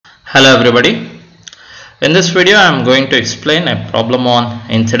Hello everybody. In this video I am going to explain a problem on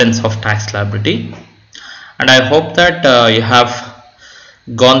incidence of tax liability, and I hope that you have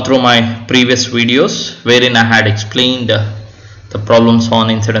gone through my previous videos wherein I had explained the problems on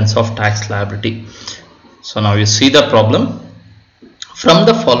incidence of tax liability. So now you see the problem. From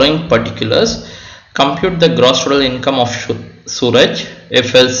the following particulars, compute the gross total income of Suraj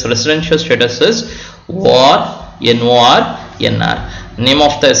if his residential status is WAR, NOR, NR. Name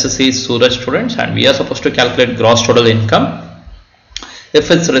of the SSC is Suraj students, and we are supposed to calculate gross total income. If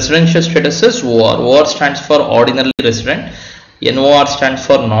its residential status is WAR, WAR stands for ordinarily resident, NOR stands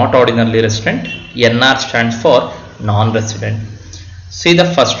for not ordinarily resident, NR stands for non-resident. See the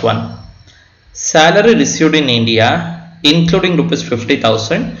first one. Salary received in India including rupees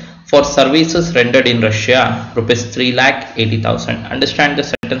 50,000 for services rendered in Russia, rupees 3,80,000. Understand the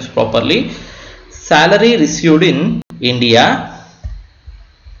sentence properly. Salary received in India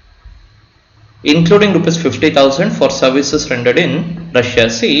including rupees 50,000 for services rendered in Russia.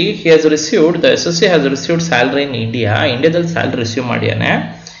 See, he has received, the SSC has received salary in India. Indiaದಲ್ಲಿ salary receive ಮಾಡಿಯಾನೆ.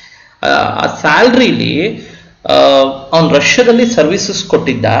 ಆ ಸ್ಯಾಲರಿಲಿ ಅವನು ರಷ್ಯಾದಲ್ಲಿ services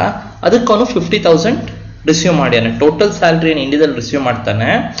ಕೊಟ್ಟಿದ್ದ, ಅದಕ್ಕೆ ಅವನು 50,000 receive ಮಾಡ್ಯಾನೆ. Total salary ಇಂಡಿಯಾದಲ್ಲಿ receive ಮಾಡ್ತಾನೆ.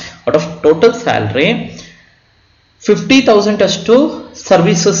 Out of total salary 50,000 ಅಷ್ಟು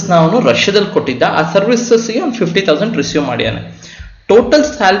ಸರ್ವಿಸಸ್ನ ಅವನು ರಷ್ಯಾದಲ್ಲಿ ಕೊಟ್ಟಿದ್ದ. ಆ ಸರ್ವಿಸಸ್ಗೆ ಅವನು 50,000 ರಿಸೀವ್ ಮಾಡ್ಯಾನೆ. Total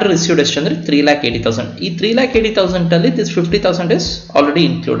salary received ಎಷ್ಟು ಅಂದ್ರೆ 3,80,000. ಈ 3,80,000 ಅಲ್ಲಿ this 50,000 is already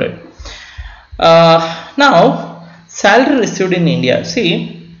included. Now salary received in India. See,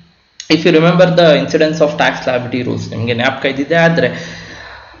 if you remember the incidence of tax liability rules, ನಿಮಗೆ ಜ್ಞಾಪಕ ಇದ್ದಿದೆ ಆದ್ರೆ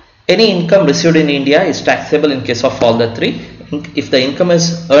any income received in India is taxable in case of all the three. If the income is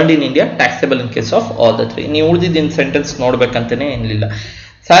earned in India, taxable in case of all the three. ನೀವು ಉಳಿದಿದ್ದ sentence ನೋಡ್ಬೇಕಂತಾನೆ ಏನಿಲ್ಲ.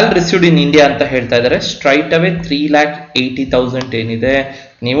 Salary received in India ಅಂತ ಹೇಳ್ತಾ ಇದ್ದಾರೆ. Straight away 3,80,000 ಏನಿದೆ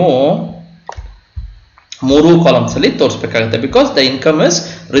ನೀವು ಮೂರು columns ಅಲ್ಲಿ ತೋರಿಸಬೇಕಾಗುತ್ತೆ, because the income is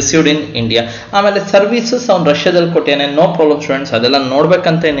received in India. ಆಮೇಲೆ ಸರ್ವಿಸಸ್ ಅವ್ನು ರಷ್ಯಾದಲ್ಲಿ ಕೊಟ್ಟೇನೆ, ನೋ ಪ್ರಾಬ್ಲಮ್ ಸ್ಟೂಡೆಂಟ್ಸ್, ಅದೆಲ್ಲ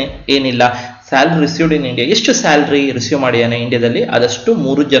ನೋಡ್ಬೇಕಂತ ಏನಿಲ್ಲ. ಸ್ಯಾಲರಿ ರಿಸೀವ್ಡ್ ಇನ್ ಇಂಡಿಯಾ, ಎಷ್ಟು ಸ್ಯಾಲರಿ ರಿಸೀವ್ ಮಾಡಿಯಾನೆ ಇಂಡಿಯಾದಲ್ಲಿ ಅದಷ್ಟು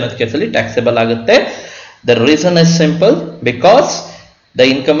ಮೂರು ಜನದ ಕೇಸಲ್ಲಿ ಟ್ಯಾಕ್ಸೇಬಲ್ ಆಗುತ್ತೆ. The reason is simple, because the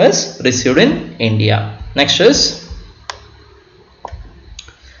income is received in India. Next is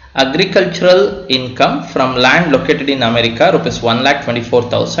agricultural income from land located in America, rupees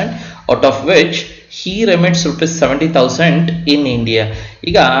 1,24,000, out of which he remits rupees 70,000 in India.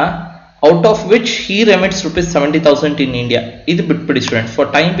 ಈಗ out of which he remits rupees 70,000 in India. ಇದು ಬಿಟ್ಬಿಡಿ student, for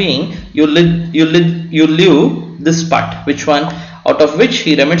time being you leave this part. Which one? Out of which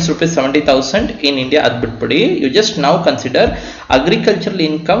he remits rupees 70,000 in India, ಅದು ಬಿಟ್ಬಿಡಿ. You just now consider agricultural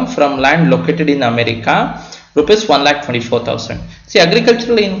income from land located in America, rupees 1,24,000. See,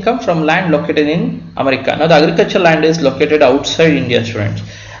 agricultural income from land located in America. Now the agricultural land is located outside India, students.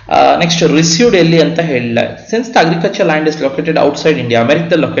 Next, received ಎಲ್ಲಿ ಅಂತ ಹೇಳಿಲ್ಲ. Since the agricultural land is located outside India,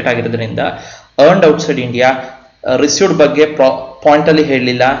 America locate ಆಗಿರೋದ್ರಿಂದ earned outside India, received ಬಗ್ಗೆ point ಅಲ್ಲಿ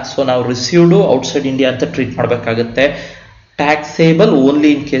ಹೇಳಿಲ್ಲ. So ನಾವು received outside India ಅಂತ treat ಮಾಡಬೇಕಾಗುತ್ತೆ. Taxable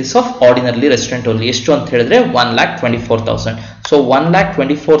only in case of ordinarily resident only. ಎಷ್ಟು ಅಂತ ಹೇಳಿದ್ರೆ 1,24,000. So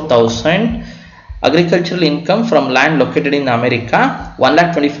 1,24,000 agricultural income from land located in America,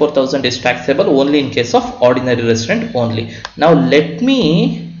 1,24,000 is taxable only in case of ordinary resident only. Now let me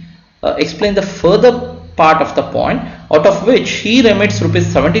explain the further part of the point, out of which he remits rupees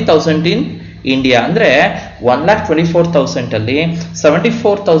 70,000 in India. ಅಂದ್ರೆ 1,24,000 ಅಲ್ಲಿ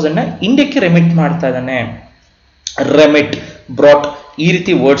 74,000 ನ ಇಂಡಿಯಾಕ್ಕೆ remit ಮಾಡ್ತಾ ಇದ್ದಾನೆ. Remit, brought, ಈ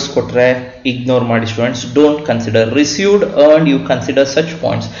ರೀತಿ words ಕೊಟ್ರೆ ignore ಮಾಡಿ students. Don't consider. Received, earned, you consider such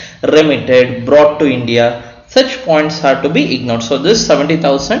points. Remitted, brought to India, such points are to be ignored. So this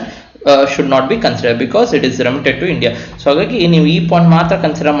 70,000 should not be considered because it is remitted to India. So ಹಾಗಾಗಿ ನೀವು ಈ point ಮಾತ್ರ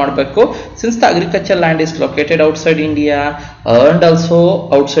consider ಮಾಡಬೇಕು. Since the agriculture land is located outside India, earned also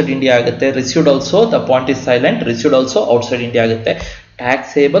outside India ಆಗುತ್ತೆ, received also, the point is silent, received also outside India ಆಗುತ್ತೆ.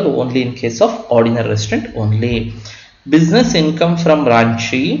 Taxable only in case of ordinary resident only. Business income from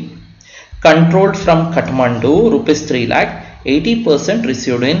Ranchi, controlled from Kathmandu, rupees 3 lakh, 80%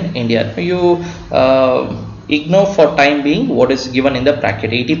 received in India. You ignore for time being what is given in the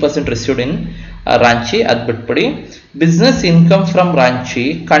bracket. 80% received in Ranchi, ad bitpudi. Business income from Ranchi,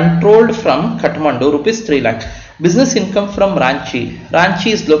 controlled from Kathmandu, rupees 3 lakh. Business income from Ranchi. Ranchi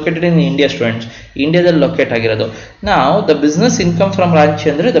is located in India, students. India ದಲ್ಲಿ locate ಆಗಿರೋದು. Now the business income from Ranchi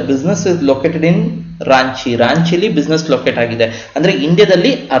ಅಂದ್ರೆ the business is located in Ranchi. ರಾಂಚಿಲಿ business locate ಆಗಿದೆ ಅಂದ್ರೆ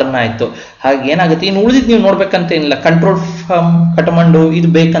ಇಂಡಿಯಾದಲ್ಲಿ earn ಆಯ್ತು. ಹಾಗೆ ಏನಾಗುತ್ತೆ, ಇನ್ನು ಉಳಿದಿದ್ದು ನೀವು ನೋಡ್ಬೇಕಂತ ಏನಿಲ್ಲ. ಕಂಟ್ರೋಲ್ ಫ್ರಮ್ ಕಠಮಂಡು ಇದು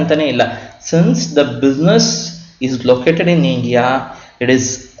ಬೇಕಂತಾನೆ ಇಲ್ಲ. Since the business is located in India, it is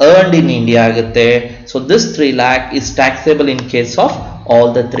earned in India ಆಗುತ್ತೆ. So this 3 lakh is taxable in case of all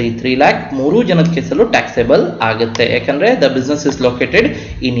the 3 lakh ಮೂರು ಜನದ ಕೇಸಲ್ಲೂ ಟ್ಯಾಕ್ಸೇಬಲ್ ಆಗುತ್ತೆ, ಯಾಕಂದ್ರೆ the business is located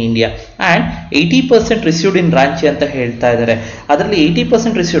in India and 80% received ಇನ್ ರಾಂಚಿ ಅಂತ ಹೇಳ್ತಾ ಇದ್ದಾರೆ. ಅದರಲ್ಲಿ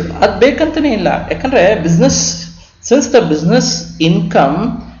 80% received ಅದು ಬೇಕಂತಾನೆ ಇಲ್ಲ, ಯಾಕಂದ್ರೆ business since the business income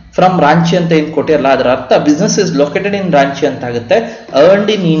from Ranchi ಅಂತ ಏನು ಕೊಟ್ಟಿರಲ್ಲ, ಅದರ ಅರ್ಥ business is located in Ranchi ಅಂತ ಆಗುತ್ತೆ,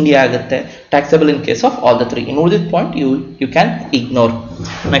 ಅರ್ನ್ಡ್ ಇನ್ ಇಂಡಿಯಾ ಆಗುತ್ತೆ, taxable in case of all the 3. ಇನ್ ಉಳಿದಿದ್ದ point you can ignore.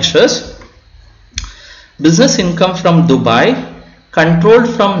 Next is business income from Dubai controlled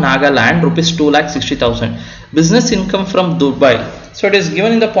from Nagaland rupees 2,60,000. Business income from Dubai. So it is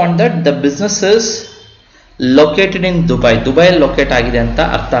given in the point that the business is located in Dubai. Dubai locate agide anta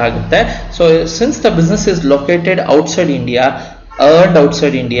artha agutte. So since the business is located outside India, earned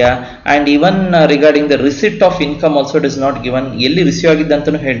outside India, and even regarding the receipt of income also it is not given. Elli receive agidde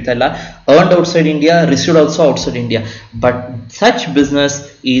antanu ಹೇಳ್ತಾ ಇಲ್ಲ, earned outside India, received also outside India, but such business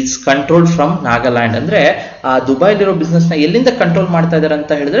is controlled from Nagaland. ಅಂದ್ರೆ ಆ ದುಬೈಲಿರೋ business ನ ಎಲ್ಲಿಂದ control ಮಾಡ್ತಾ ಇದ್ದಾರೆ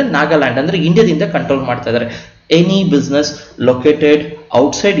ಅಂತ ಹೇಳಿದ್ರೆ ನಾಗಾಲ್ಯಾಂಡ್ ಅಂದ್ರೆ ಇಂಡಿಯಾದಿಂದ ಕಂಟ್ರೋಲ್ ಮಾಡ್ತಾ ಇದ್ದಾರೆ. Any business located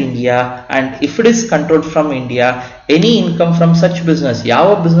outside India and if it is controlled from India, any income from such business, ಯಾವ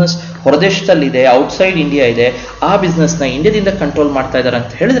ಬಿಸ್ನೆಸ್ ಹೊರದೇಶದಲ್ಲಿ ಇದೆ, ಔಟ್ಸೈಡ್ ಇಂಡಿಯಾ ಇದೆ, ಆ ಬಿಸ್ನೆಸ್ ನ ಇಂಡಿಯಾದಿಂದ ಕಂಟ್ರೋಲ್ ಮಾಡ್ತಾ ಇದ್ದಾರೆ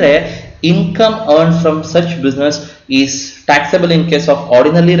ಅಂತ ಹೇಳಿದ್ರೆ income earned from such business is taxable in case of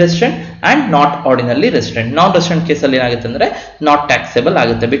ordinary resident and not ordinary resident. Non resident case ಅಲ್ಲಿ ಏನಾಗುತ್ತೆ ಅಂದ್ರೆ not taxable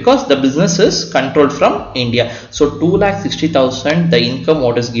ಆಗುತ್ತೆ because the business is controlled from India. So 2,60,000 the income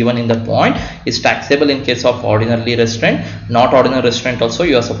what is given in the point is taxable in case of ordinary resident, not ordinary resident also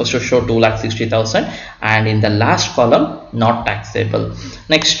you are supposed to show 2,60,000, and in the last column not taxable.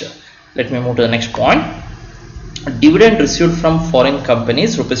 Next, let me move to the next point. Dividend received from foreign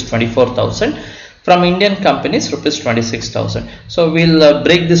companies rupees 24,000, from Indian companies rupees 26,000. So we'll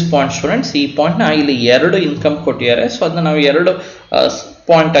break this point students. ಈ point ನ ಇಲ್ಲಿ ಎರಡು income ಕೊಟ್ಟಿದ್ದಾರೆ, so ಅದನ್ನ ನಾವು ಎರಡು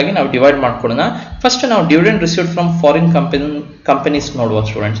point ಆಗಿ ನಾವು ಡಿವೈಡ್ ಮಾಡ್ಕೊಳ್ಳೋಣ. ಫಸ್ಟ್ ನಾವು dividend received from foreign companies ನೋಡುವ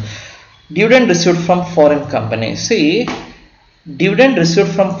students. Dividend received from foreign company, C dividend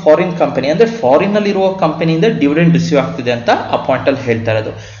received from foreign company ಅಂದ್ರೆ ಫಾರಿನ್ ಅಲ್ಲಿ ಇರುವ ಕಂಪನಿಯಿಂದ ಡಿವಿಡೆಂಡ್ ರಿಸೀವ್ ಆಗ್ತಿದೆ ಅಂತ ಆ ಪಾಯಿಂಟ್ ಅಲ್ಲಿ ಹೇಳ್ತಾ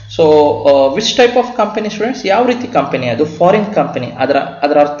ಇರೋದು. So which type of company students, ಯಾವ ರೀತಿ ಕಂಪನಿ ಅದು? Foreign company.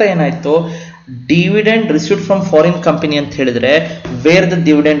 ಅದರ ಅರ್ಥ ಏನಾಯ್ತು? Dividend received from foreign company ಅಂತ ಹೇಳಿದ್ರೆ wear the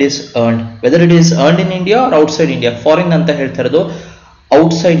dividend is earned, whether it is earned in India R outside India. Foreign ಅಂತ ಹೇಳ್ತಾ ಇರೋದು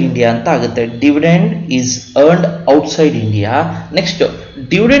ಔಟ್ಸೈಡ್ ಇಂಡಿಯಾ ಅಂತ ಆಗುತ್ತೆ. Dividend is earned outside India. Next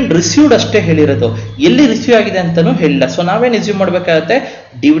dividend received ಅಷ್ಟೇ ಹೇಳಿರೋದು, ಎಲ್ಲಿ ರಿಸೀವ್ ಆಗಿದೆ ಅಂತಾನು ಹೇಳಿಲ್ಲ. ಸೊ ನಾವೇನು ಎಸ್ಯೂಮ್ ಮಾಡಬೇಕಾಗತ್ತೆ?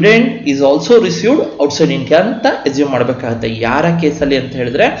 Dividend is also received outside India ಅಂತ ಎಸ್ಯೂಮ್ ಮಾಡಬೇಕಾಗತ್ತೆ. ಯಾರ ಕೇಸಲ್ಲಿ ಅಂತ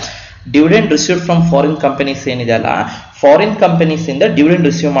ಹೇಳಿದ್ರೆ dividend received from foreign companies ಏನಿದೆ ಅಲ್ಲ, ಫಾರಿನ್ ಕಂಪನೀಸ್ ಇಂದ ಡಿವಿಡೆಂಡ್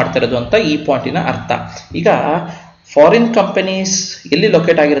ರಿಸೀವ್ ಮಾಡ್ತಾ ಇರೋದು ಅಂತ ಈ ಪಾಯಿಂಟಿನ ಅರ್ಥ. ಈಗ ಫಾರಿನ್ ಕಂಪನೀಸ್ ಎಲ್ಲಿ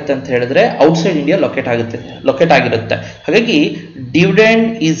ಲೊಕೇಟ್ ಆಗಿರುತ್ತೆ ಅಂತ ಹೇಳಿದ್ರೆ ಔಟ್ಸೈಡ್ ಇಂಡಿಯಾ ಲೊಕೇಟ್ ಆಗಿರುತ್ತೆ. ಹಾಗಾಗಿ dividend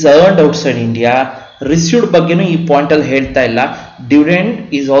is earned outside India. Received ಬಗ್ಗೆನೂ ಈ ಪಾಯಿಂಟ್ ಅಲ್ಲಿ ಹೇಳ್ತಾ ಇಲ್ಲ. Dividend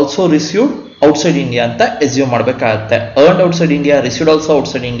is also received outside India ಅಂತ ಎಸ್ಯೂಮ್ ಮಾಡಬೇಕಾಗುತ್ತೆ. Earned outside India, received also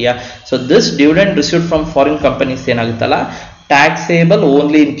outside India. So this dividend received from foreign companies ಏನಾಗುತ್ತಲ್ಲ, taxable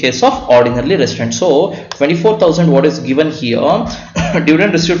only in case of ordinary resident. So 24,000 what is given here,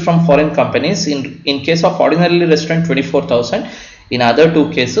 dividend received from foreign companies in case of ordinary resident 24,000, in other two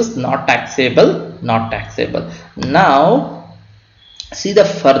cases not taxable. Now see the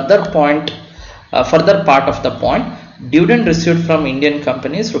further part of the point. Dividend received from Indian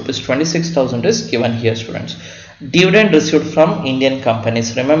companies rupees 26,000 is given here students. Dividend received from Indian companies,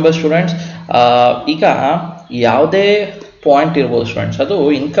 remember students, ಈಗ ಯಾವುದೇ point ಇರ್ಬೋದು students, ಅದು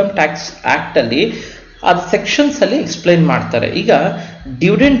income tax act ಅಲ್ಲಿ ಅದು sections ಅಲ್ಲಿ explain ಮಾಡ್ತಾರೆ. ಈಗ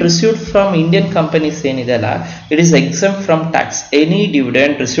dividend received from Indian companies ಏನಿದೆ ಅಲ್ಲ, it is exempt from tax. Any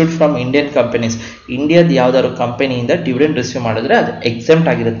dividend received from Indian companies, ಇಂಡಿಯಾದ ಯಾವ್ದಾದ್ರು ಕಂಪನಿಯಿಂದ ಡಿವಿಡೆಂಡ್ ರಿಸೀವ್ ಮಾಡಿದ್ರೆ ಅದು ಎಕ್ಸೆಂಪ್ಟ್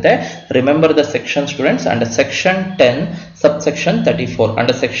ಆಗಿರುತ್ತೆ. Remember the section students, under section 10 subsection 34,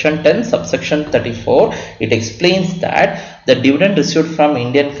 under section 10 subsection 34 it explains that the dividend received from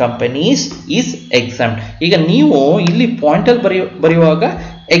Indian companies is exempt. ಈಗ ನೀವು ಇಲ್ಲಿ point ಅಲ್ಲಿ ಬರೆಯುವಾಗ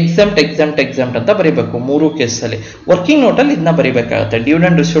exempt ಅಂತ ಬರೀಬೇಕು ಮೂರು ಕೇಸಲ್ಲಿ. ವರ್ಕಿಂಗ್ ನೋಟ್ ಅಲ್ಲಿ ಇದನ್ನ ಬರೀಬೇಕಾಗುತ್ತೆ.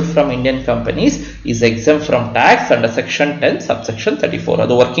 Dividend received from Indian companies is exempt from tax under section 10 subsection 34.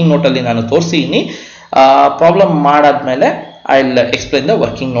 ಅದು ವರ್ಕಿಂಗ್ ನೋಟ್ ಅಲ್ಲಿ ನಾನು ತೋರಿಸಿನಿ. ಪ್ರಾಬ್ಲಮ್ ಮಾಡಾದ್ಮೇಲೆ I will explain the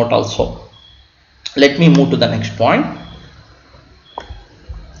working note also. Let me move to the next point.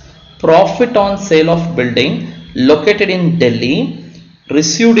 Profit on sale of building located in Delhi,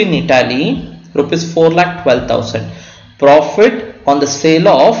 received in Italy rupees 4,12,000. Profit on the sale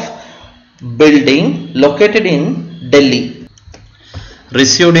of building located in Delhi,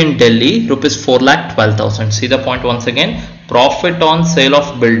 received in Delhi rupees 4,12,000. See the point once again. Profit on sale of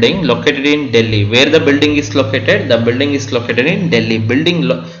building located in Delhi. Where the building is located? The building is located in Delhi. Building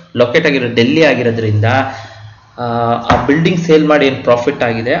locate ಆಗಿರೋ ಡೆಲ್ಲಿ ಆಗಿರೋದ್ರಿಂದ ಆ building sale ಮಾಡಿ ಏನು profit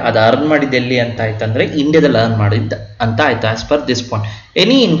ಆಗಿದೆ ಅದು earn ಮಾಡಿದ್ದು ಎಲ್ಲಿ ಅಂತ ಆಯ್ತಂದ್ರೆ ಇಂಡಿಯಾದಲ್ಲಿ ಅರ್ನ್ ಮಾಡಿದ್ದ ಅಂತ ಆಯ್ತು. As per this point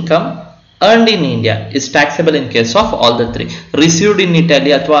any income earned in India is taxable in case of all the three. Received in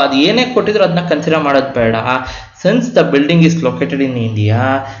Italy ಅಥವಾ ಅದು ಏನೇ ಕೊಟ್ಟಿದ್ರು ಅದನ್ನ ಕನ್ಸಿಡರ್ ಮಾಡೋದು ಬೇಡ. Since the building is located in India,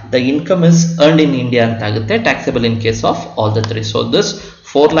 the income is earned in India ಅಂತ ಆಗುತ್ತೆ, taxable in case of all the three. So this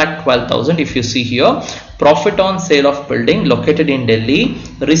 4,12,000, if you see here, profit on sale of building located in Delhi,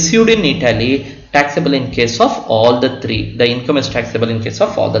 received in Italy, taxable in case of all the three. The income is taxable in case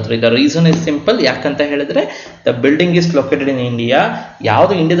of all the three. The reason is simple. ಯಾಕಂತ ಹೇಳಿದ್ರೆ the building is located in India.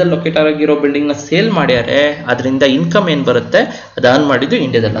 ಯಾವುದು ಇಂಡಿಯಾದಲ್ಲಿ locate ಆಗಿರೋ building ನ sale ಮಾಡ್ಯಾರೆ ಅದರಿಂದ income ಏನ್ ಬರುತ್ತೆ ಅದು ಅರ್ನ್ ಮಾಡಿದ್ದು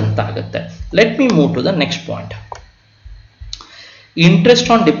ಇಂಡಿಯಾದಲ್ಲಿ ಅಂತ ಆಗುತ್ತೆ. Let me move to the next point. Interest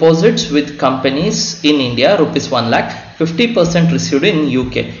on deposits with companies in India rupees 1 lakh, 50% received in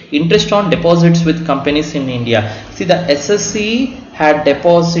UK. Interest on deposits with companies in India. See, the SSC had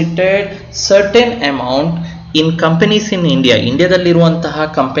deposited certain amount in companies in India. ಇಂಡಿಯಾದಲ್ಲಿರುವಂತಹ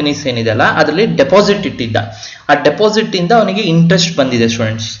companies ಏನಿದೆಲ್ಲ ಅದರಲ್ಲಿ deposit ಇಟ್ಟಿದ್ದ. ಆ deposit ಇಂದ ಅವನಿಗೆ interest ಬಂದಿದೆ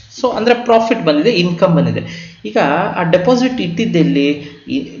students. So ಅಂದ್ರೆ profit ಬಂದಿದೆ, income ಬಂದಿದೆ. ಈಗ ಆ ಡೆಪಾಸಿಟ್ ಇಟ್ಟಿದ್ದೆಲ್ಲಿ?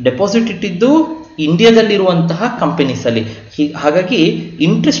 ಡೆಪಾಸಿಟ್ ಇಟ್ಟಿದ್ದು ಇಂಡಿಯಾದಲ್ಲಿರುವಂತಹ ಕಂಪನೀಸ್ ಅಲ್ಲಿ. ಹಾಗಾಗಿ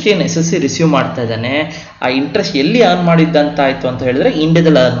ಇಂಟ್ರೆಸ್ಟ್ ಏನು ಎಸ್ ಎಸ್ ಸಿ ರಿಸೀವ್ ಮಾಡ್ತಾ ಇದ್ದಾನೆ, ಆ ಇಂಟ್ರೆಸ್ಟ್ ಎಲ್ಲಿ ಅರ್ನ್ ಮಾಡಿದ್ದಂತ ಆಯ್ತು ಅಂತ ಹೇಳಿದ್ರೆ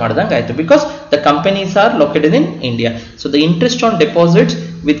ಇಂಡಿಯಾದಲ್ಲಿ ಅರ್ನ್ ಮಾಡ್ದಂಗೆ ಆಯ್ತು, because the companies are located in India. So the interest on deposits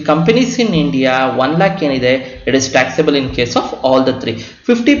with companies in India 1 lakh ಏನಿದೆ, it is taxable in case of all the three.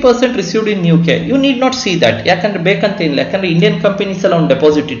 50% received in UK, you need not see that, ಯಾಕಂದ್ರೆ ಬೇಕಂತ ಇಲ್ಲ, ಯಾಕಂದ್ರೆ Indian companies ಎಲ್ಲ ಒಂದು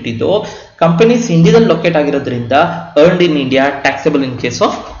deposit ಇಟ್ಟಿದ್ದು, companies ಇಂಡಿಯಾದಲ್ಲಿ locate ಆಗಿರೋದ್ರಿಂದ earned in India, taxable in case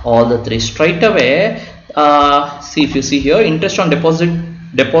of all the three. Straight away, see, if you see here, interest on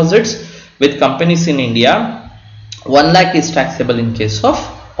deposits with companies in India 1 lakh is taxable in case of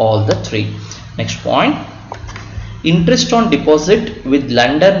all the three. Next point, interest on deposit with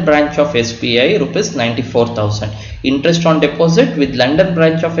London branch of SBI rupees 94,000. Interest on deposit with London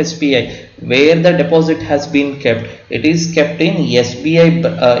branch of SBI, where the deposit has been kept, it is kept in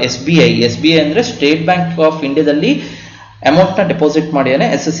SBI ಅಂದ್ರೆ state bank of ಇಂಡಿಯಾದಲ್ಲಿ amount ನ deposit ಮಾಡಿಯಾನೆ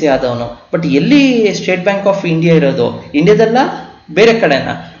S S C ಆದವನು. But ಎಲ್ಲಿ state bank of India ಇರೋದು? ಇಂಡಿಯಾದಲ್ಲ, ಬೇರೆ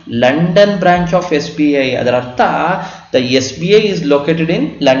ಕಡೆನಾ? London branch of S B I. ಅದರ ಅರ್ಥ the S B I is located in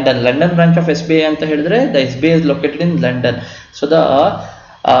London. London branch of S B I ಅಂತ ಹೇಳಿದ್ರೆ the S B I is located in London. So the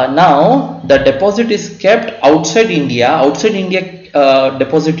now the deposit is kept outside India. outside India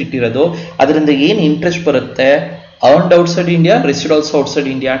deposit ಇಟ್ಟಿರೋದು, ಅದರಿಂದ ಏನು interest ಬರುತ್ತೆ, earned outside India, received also outside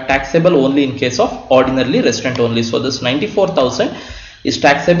India, taxable only in case of ordinarily resident only. So this 94,000 is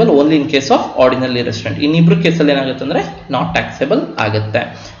taxable only in case of ordinarily resident. ಇನ್ನಿಬ್ರು ಕೇಸಲ್ಲಿ ಏನಾಗುತ್ತೆ ಅಂದ್ರೆ not taxable ಆಗುತ್ತೆ.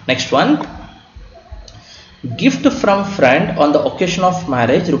 Next one, gift from friend on the occasion of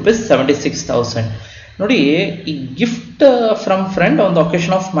marriage rupees 76,000. ನೋಡಿ, ಈ gift from friend on the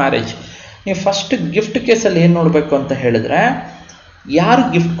occasion of marriage, ನೀವು first gift ಕೇಸಲ್ಲಿ ಏನು ನೋಡಬೇಕು ಅಂತ ಹೇಳಿದ್ರೆ, ಯಾರು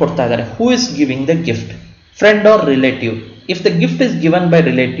ಗಿಫ್ಟ್ ಕೊಡ್ತಾ ಇದ್ದಾರೆ, who is giving the gift, friend or relative. If the gift is given by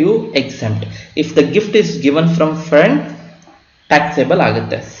relative, exempt. If the gift is given from friend, taxable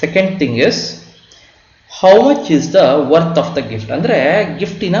ಆಗುತ್ತೆ. Second thing is, how much is the worth of the gift, ಅಂದ್ರೆ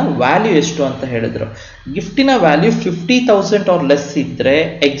ಗಿಫ್ಟಿನ value ಎಷ್ಟು ಅಂತ ಹೇಳಿದ್ರು. ಗಿಫ್ಟಿನ value 50,000 or less ಇದ್ರೆ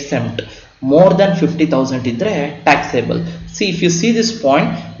exempt, more than 50,000 ಇದ್ರೆ taxable. See, if you see this point,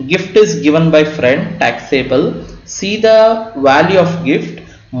 gift is given by friend, taxable. See the value of gift,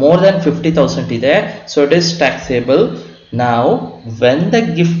 more than 50,000 ಇದೆ, so it is taxable. Now when the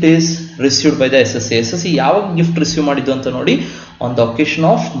gift is received by the SSC, ಯಾವಾಗ gift receive ಮಾಡಿದ್ದು ಅಂತ ನೋಡಿ, on the occasion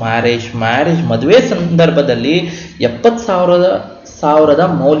of marriage. ಮದುವೆ ಸಂದರ್ಭದಲ್ಲಿ 70,000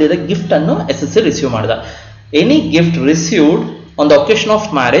 ಮೌಲ್ಯದ gift ಅನ್ನು SSC receive ಮಾಡಿದ. Any gift received on the occasion of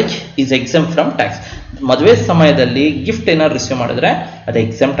marriage is exempt from tax. ಮದುವೆ ಸಮಯದಲ್ಲಿ ಗಿಫ್ಟ್ ಏನಾದ್ರು ರಿಸೀವ್ ಮಾಡಿದ್ರೆ ಅದು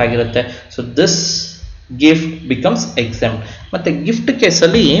ಎಕ್ಸೆಂಪ್ಟ್ ಆಗಿರುತ್ತೆ. So this gift becomes exempt. ಮತ್ತೆ ಗಿಫ್ಟ್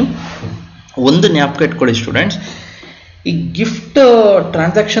ಕೇಸಲ್ಲಿ ಒಂದು ಜ್ಞಾಪಕ ಇಟ್ಕೊಳ್ಳಿ ಸ್ಟೂಡೆಂಟ್ಸ್, ಈ ಗಿಫ್ಟ್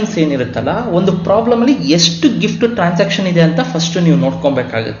ಟ್ರಾನ್ಸಾಕ್ಷನ್ಸ್ ಏನಿರುತ್ತಲ್ಲ, ಒಂದು ಪ್ರಾಬ್ಲಮ್ ಅಲ್ಲಿ ಎಷ್ಟು ಗಿಫ್ಟ್ ಟ್ರಾನ್ಸಾಕ್ಷನ್ ಇದೆ ಅಂತ ಫಸ್ಟ್ ನೀವು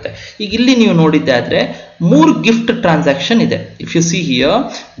ನೋಡ್ಕೊಬೇಕಾಗುತ್ತೆ. ಈಗ ಇಲ್ಲಿ ನೀವು ನೋಡಿದ್ದೆ ಆದ್ರೆ 3 ಗಿಫ್ಟ್ ಟ್ರಾನ್ಸಾಕ್ಷನ್ ಇದೆ. If U see here,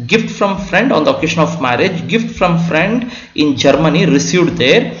 gift from friend on the occasion of marriage, gift from friend in Germany received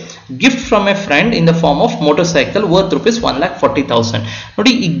there, gift from A friend in the form of motor cycle worth rupees 1,40,000.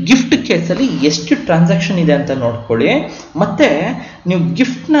 ನೋಡಿ, ಈ gift ಕೇಸಲ್ಲಿ ಎಷ್ಟು transaction ಇದೆ ಅಂತ ನೋಡ್ಕೊಳ್ಳಿ. ಮತ್ತೆ ನೀವು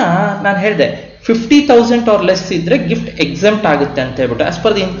ಗಿಫ್ಟ್ನ ನಾನು ಹೇಳಿದೆ 50,000 or less ಇದ್ರೆ ಗಿಫ್ಟ್ ಎಕ್ಸೆಂಪ್ಟ್ ಆಗುತ್ತೆ ಅಂತ ಹೇಳ್ಬಿಟ್ಟು, as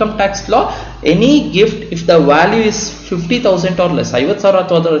per the income tax law, any gift if the value is 50,000 or less, 50,000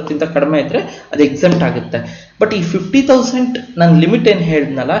 ಅಥವಾ ಅದಕ್ಕಿಂತ ಕಡಿಮೆ ಇದ್ರೆ ಅದು ಎಕ್ಸೆಂಪ್ಟ್ ಆಗುತ್ತೆ. ಬಟ್ ಈ 50,000 ನಾನು ಲಿಮಿಟ್ ಏನು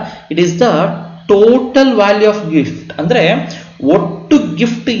ಹೇಳಿದ್ನಲ್ಲ, it is the total value of gift. ಅಂದ್ರೆ ಒಟ್ಟು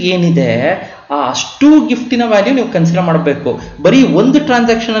ಗಿಫ್ಟ್ ಏನಿದೆ ಅಷ್ಟು ಗಿಫ್ಟಿನ ವ್ಯಾಲ್ಯೂ ನೀವು ಕನ್ಸಿಡರ್ ಮಾಡಬೇಕು. ಬರೀ ಒಂದು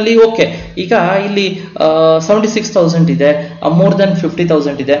ಟ್ರಾನ್ಸಾಕ್ಷನ್ ಅಲ್ಲಿ ಓಕೆ, ಈಗ ಇಲ್ಲಿ 76,000 ಇದೆ, ಮೋರ್ ದನ್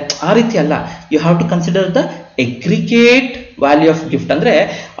 50,000 ಇದೆ, ಆ ರೀತಿ ಅಲ್ಲ. You have to consider the ಎಗ್ರಿಗೇಟ್ value of gift. ಅಂದ್ರೆ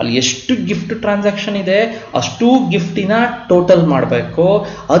ಅಲ್ಲಿ ಎಷ್ಟು ಗಿಫ್ಟ್ ಟ್ರಾನ್ಸಾಕ್ಷನ್ ಇದೆ ಅಷ್ಟು ಗಿಫ್ಟಿನ ಟೋಟಲ್ ಮಾಡಬೇಕು.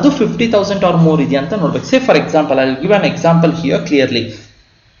 ಅದು 50,000 ಆರ್ ಮೋರ್ ಇದೆಯಾ ಅಂತ ನೋಡ್ಬೇಕು. Say for example, I will give an example here clearly.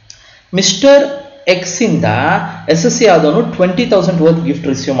 Mister X ಇಂದ SSC ಆದವನು 20,000 ವರ್ತ್ ಗಿಫ್ಟ್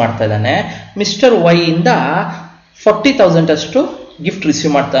ರಿಸೀವ್ ಮಾಡ್ತಾ ಇದ್ದಾನೆ. ಮಿಸ್ಟರ್ ವೈ ಇಂದ 40,000 ಅಷ್ಟು ಗಿಫ್ಟ್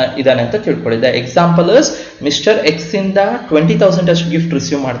ರಿಸೀವ್ ಮಾಡ್ತಾ ಇದ್ದಾನೆ ಅಂತ ತಿಳ್ಕೊಳ್ಳಿದೆ. ಎಕ್ಸಾಂಪಲ್ ಇಸ್ ಮಿಸ್ಟರ್ ಎಕ್ಸ್ ಇಂದ 20,000 ಅಷ್ಟು ಗಿಫ್ಟ್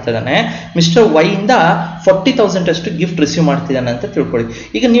ರಿಸೀವ್ ಮಾಡ್ತಾ ಇದ್ದಾನೆ, ಮಿಸ್ಟರ್ ವೈ ಇಂದ 40,000 ಅಷ್ಟು ಗಿಫ್ಟ್ ರಿಸೀವ್ ಮಾಡ್ತಿದ್ದಾನೆ ಅಂತ ತಿಳ್ಕೊಳ್ಳಿ.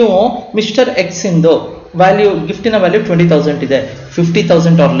 ಈಗ ನೀವು ಮಿಸ್ಟರ್ ಎಕ್ಸ್ ಇಂದು ವ್ಯಾಲ್ಯೂ, ಗಿಫ್ಟಿನ ವ್ಯಾಲ್ಯೂ 20,000 ಇದೆ,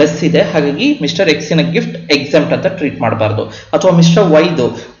 50,000 ಆರ್ ಲೆಸ್ ಇದೆ, ಹಾಗಾಗಿ ಮಿಸ್ಟರ್ ಎಕ್ಸಿನ ಗಿಫ್ಟ್ ಎಕ್ಸೆಂಪ್ಟ್ ಅಂತ ಟ್ರೀಟ್ ಮಾಡಬಾರ್ದು. ಅಥವಾ ಮಿಸ್ಟರ್ ವೈದು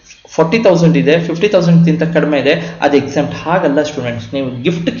 40,000 ಇದೆ, 50,000 ಗಿಂತ ಕಡಿಮೆ ಇದೆ, ಅದು ಎಕ್ಸೆಂಪ್ಟ್. ಹಾಗಲ್ಲ ಸ್ಟೂಡೆಂಟ್ಸ್, ನೀವು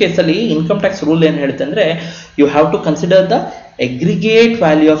ಗಿಫ್ಟ್ ಕೇಸಲ್ಲಿ ಇನ್ಕಮ್ ಟ್ಯಾಕ್ಸ್ ರೂಲ್ ಏನು ಹೇಳುತ್ತೆ ಅಂದ್ರೆ you have to consider the ಎಗ್ರಿಗೇಟ್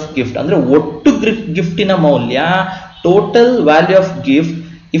value of gift. ಅಂದ್ರೆ ಒಟ್ಟು ಗಿಫ್ಟಿನ ಮೌಲ್ಯ, total value of gift.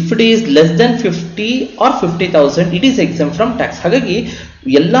 If it is less than 50 R 50,000 it is exempt from tax. ಹಾಗಾಗಿ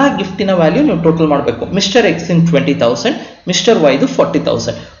ಎಲ್ಲಾ ಗಿಫ್ಟಿನ ವ್ಯಾಲ್ಯೂ ನೀವು ಟೋಟಲ್ ಮಾಡಬೇಕು. ಮಿಸ್ಟರ್ ಎಕ್ಸ್ ಇನ್ 20,000, ಮಿಸ್ಟರ್ ವೈದು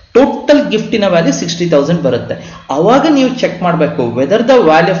 40,000, ಟೋಟಲ್ ಗಿಫ್ಟಿನ ವ್ಯಾಲ್ಯೂ 60,000 ಬರುತ್ತೆ. ಅವಾಗ ನೀವು ಚೆಕ್ ಮಾಡಬೇಕು whether the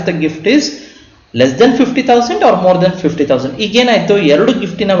value of the gift is less than 50,000 R more than 50,000. ಈಗೇನಾಯ್ತು, ಎರಡು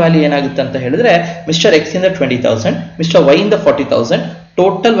ಗಿಫ್ಟಿನ ವ್ಯಾಲ್ಯೂ ಏನಾಗುತ್ತೆ ಅಂತ ಹೇಳಿದ್ರೆ ಮಿಸ್ಟರ್ ಎಕ್ಸ್ ಇಂದ 20,000, ಮಿಸ್ಟರ್ ವೈ ಇಂದ 40,000,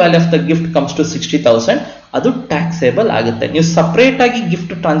 total value of the gift comes to 60,000. ಅದು ಟ್ಯಾಕ್ಸೇಬಲ್ ಆಗುತ್ತೆ. ನೀವು ಸಪರೇಟ್ ಆಗಿ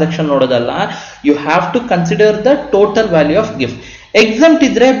gift transaction ನೋಡೋದಲ್ಲ, you have to consider the total value of gift. Exempt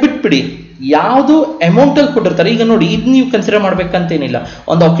ಇದ್ರೆ ಬಿಟ್ಬಿಡಿ, ಯಾವುದು ಅಮೌಂಟ್ ಅಲ್ಲಿ ಕೊಟ್ಟಿರ್ತಾರೆ. ಈಗ ನೋಡಿ, ಇದು ನೀವು ಕನ್ಸಿಡರ್ ಮಾಡ್ಬೇಕಂತೇನಿಲ್ಲ.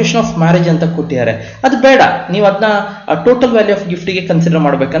 ಒಂದು ಒಕೇಶನ್ ಆಫ್ ಮ್ಯಾರೇಜ್ ಅಂತ ಕೊಟ್ಟಿದ್ದಾರೆ, ಅದು ಬೇಡ, ನೀವು ಅದನ್ನ ಟೋಟಲ್ ವ್ಯಾಲ್ಯೂ ಆಫ್ ಗಿಫ್ಟಿಗೆ ಕನ್ಸಿಡರ್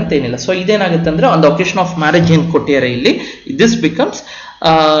ಮಾಡ್ಬೇಕಂತ ಏನಿಲ್ಲ. ಸೊ ಇದೇನಾಗುತ್ತೆ ಅಂದ್ರೆ ಒಂದು ಒಕೇಶನ್ ಆಫ್ ಮ್ಯಾರೇಜ್ ಏನು ಕೊಟ್ಟಿದ್ದಾರೆ ಇಲ್ಲಿ, ದಿಸ್ ಬಿಕಮ್ಸ್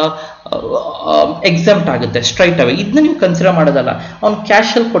ಎಕ್ಸೆಂಪ್ಟ್ ಆಗುತ್ತೆ ಸ್ಟ್ರೈಟ್ ಅವೇ. ಇದನ್ನ ನೀವು ಕನ್ಸಿಡರ್ ಮಾಡೋದಲ್ಲ. ಅವ್ನು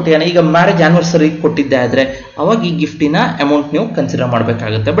ಕ್ಯಾಶ್ ಅಲ್ಲಿ ಕೊಟ್ಟಿದ್ದಾನೆ, ಈಗ ಮ್ಯಾರೇಜ್ ಆನಿವರ್ಸರಿ ಕೊಟ್ಟಿದ್ದೆ ಆದ್ರೆ ಅವಾಗ ಈ ಗಿಫ್ಟಿನ ಅಮೌಂಟ್ ನೀವು ಕನ್ಸಿಡರ್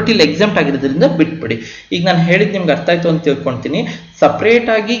ಮಾಡಬೇಕಾಗುತ್ತೆ. ಬಟ್ ಇಲ್ಲಿ ಎಕ್ಸೆಂಪ್ಟ್ ಆಗಿರೋದ್ರಿಂದ ಬಿಟ್ಬಿಡಿ. ಈಗ ನಾನು ಹೇಳಿದ್ ನಿಮ್ಗೆ ಅರ್ಥ ಆಯ್ತು ಅಂತ ತಿಳ್ಕೊಳ್ತೀನಿ. ಸಪರೇಟ್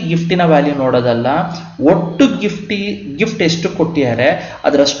ಆಗಿ ಗಿಫ್ಟಿನ ವ್ಯಾಲ್ಯೂ ನೋಡೋದಲ್ಲ, ಒಟ್ಟು ಗಿಫ್ಟ್ ಎಷ್ಟು ಕೊಟ್ಟಿದ್ದಾರೆ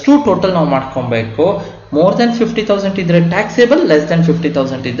ಅದರಷ್ಟು ಟೋಟಲ್ ನಾವು ಮಾಡ್ಕೊಬೇಕು. ಮೋರ್ ದೆನ್ 50,000 ಇದ್ರೆ ಟ್ಯಾಕ್ಸೇಬಲ್, ಲೆಸ್ ದೆನ್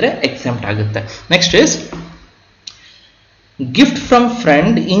 50,000 ಇದ್ರೆ ಎಕ್ಸೆಂಪ್ಟ್ ಆಗುತ್ತೆ. Next is gift from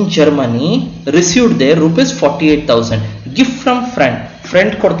friend in Germany received there ₹48,000. gift from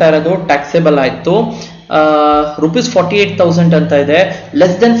friend ಕೊಡ್ತಾ ಇರೋದು ಟ್ಯಾಕ್ಸೇಬಲ್ ಆಯ್ತು. ₹48,000 ಅಂತ ಇದೆ,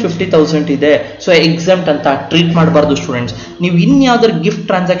 ಲೆಸ್ ದೆನ್ 50,000 ಇದೆ, ಸೊ ಎಕ್ಸೆಂಪ್ಟ್ ಅಂತ ಟ್ರೀಟ್ ಮಾಡಬಾರ್ದು ಸ್ಟೂಡೆಂಟ್ಸ್. ನೀವು ಇನ್ಯಾವ್ದಾದ್ರು ಗಿಫ್ಟ್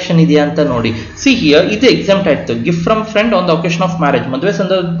ಟ್ರಾನ್ಸಾಕ್ಷನ್ ಇದೆಯಾ ಅಂತ ನೋಡಿ. ಸಿ ಹಿಯರ್, ಇದು ಎಕ್ಸೆಂಪ್ಟ್ ಆಯ್ತು. Gift from friend on the occasion of marriage, ಮದುವೆ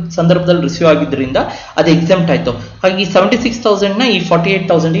ಸಂದರ್ಭದಲ್ಲಿ ರಿಸೀವ್ ಆಗಿದ್ರಿಂದ ಅದು ಎಕ್ಸೆಂಪ್ಟ್ ಆಯ್ತು. ಹಾಗೆ 76,000 ನ ಈ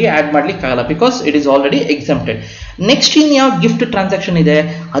 48,000 ಗೆ ಆಡ್ ಮಾಡ್ಲಿಕ್ಕೆ ಆಗಲ್ಲ, because it is already exempted. Next ಇನ್ ಯಾವ ಗಿಫ್ಟ್ ಟ್ರಾನ್ಸಾಕ್ಷನ್ ಇದೆ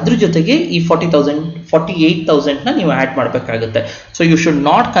ಅದ್ರ ಜೊತೆಗೆ ಈ 48,000 ನ ನೀವು ಆಡ್ ಮಾಡಬೇಕಾಗುತ್ತೆ. So you should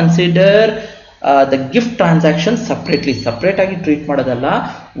not consider the gift transaction separate ಆಗಿ ಟ್ರೀಟ್ ಮಾಡೋದಲ್ಲ,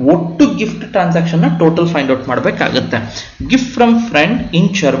 ಒಟ್ಟು ಗಿಫ್ಟ್ ಟ್ರಾನ್ಸಾಕ್ಷನ್ ನ ಟೋಟಲ್ ಫೈಂಡ್ ಔಟ್ ಮಾಡಬೇಕಾಗುತ್ತೆ. Gift from friend in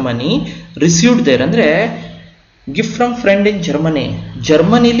Germany received there ಅಂದ್ರೆ ಗಿಫ್ಟ್ ಫ್ರಮ್ ಫ್ರೆಂಡ್ ಇನ್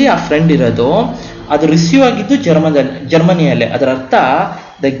ಜರ್ಮನಿಲಿ ಆ ಫ್ರೆಂಡ್ ಇರೋದು, ಅದು ರಿಸೀವ್ ಆಗಿದ್ದು ಜರ್ಮನಿಯಲ್ಲೇ. ಅದರ ಅರ್ಥ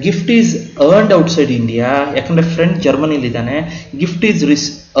the gift is earned outside India. ಯಾಕಂದ್ರೆ ಫ್ರೆಂಡ್ ಜರ್ಮನಿಲಿ ಇದ್ದಾನೆ, gift is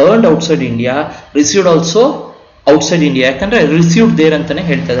earned outside India, received also outside India. ಯಾಕಂದ್ರೆ ರಿಸೀವ್ಡ್ ದೇರ್ ಅಂತಾನೆ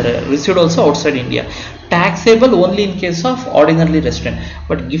ಹೇಳ್ತಾ ಇದ್ದಾರೆ, received also outside India. Taxable only in case of ordinary resident.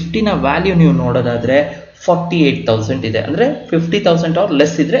 But ಗಿಫ್ಟಿನ value ನೀವು ನೋಡೋದಾದ್ರೆ 48,000 ಇದೆ, ಅಂದ್ರೆ 50,000 ಆರ್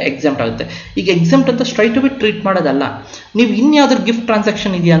ಲೆಸ್ ಇದ್ರೆ ಎಕ್ಸೆಂಪ್ಟ್ ಆಗುತ್ತೆ. ಈಗ ಎಕ್ಸೆಂಪ್ಟ್ ಅಂತ ಸ್ಟ್ರೈಟ್ ಅವೇ ಟ್ರೀಟ್ ಮಾಡೋದಲ್ಲ, ನೀವು ಇನ್ಯಾವ್ದಾದ್ರು ಗಿಫ್ಟ್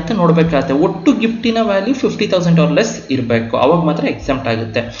ಟ್ರಾನ್ಸಾಕ್ಷನ್ ಇದೆಯಾ ಅಂತ ನೋಡ್ಬೇಕಾಗುತ್ತೆ. ಒಟ್ಟು ಗಿಫ್ಟಿನ ವ್ಯಾಲ್ಯೂ 50,000 ಆರ್ ಲೆಸ್ ಇರಬೇಕು, ಅವಾಗ ಮಾತ್ರ ಎಕ್ಸೆಂಪ್ಟ್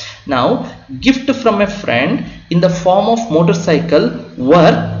ಆಗುತ್ತೆ. ನಾವು gift from A friend in the form of motor cycle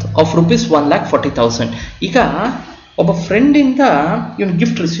worth of ₹1,40,000. ಈಗ ಒಬ್ಬ ಫ್ರೆಂಡ್ ಇಂದ ಇವನು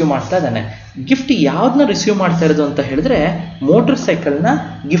ಗಿಫ್ಟ್ ರಿಸೀವ್ ಮಾಡ್ತಾ ಇದ್ದಾನೆ. ಗಿಫ್ಟ್ ಯಾವ್ದನ್ನ ರಿಸೀವ್ ಮಾಡ್ತಾ ಇರೋದು ಅಂತ ಹೇಳಿದ್ರೆ ಮೋಟರ್ ಸೈಕಲ್ನ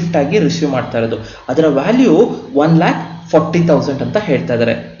ಗಿಫ್ಟ್ ಆಗಿ ರಿಸೀವ್ ಮಾಡ್ತಾ ಇರೋದು. ಅದರ ವ್ಯಾಲ್ಯೂ 1,40,000 ಅಂತ ಹೇಳ್ತಾ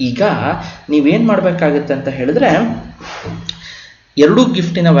ಇದ್ದಾರೆ. ಈಗ ನೀವೇನ್ ಮಾಡ್ಬೇಕಾಗುತ್ತೆ ಅಂತ ಹೇಳಿದ್ರೆ ಎರಡು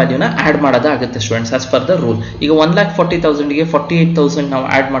ಗಿಫ್ಟಿನ ವ್ಯಾಲ್ಯೂನ add ಮಾಡೋದಾಗುತ್ತೆ students, as per the rule. ಈಗ 1,40,000ಗೆ 48,000 ನಾವು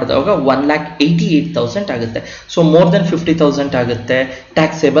ಆಡ್ ಮಾಡಿದಾಗ 1,88,000 ಆಗುತ್ತೆ. ಸೊ ಮೋರ್ ದೆನ್ 50,000 ಆಗುತ್ತೆ,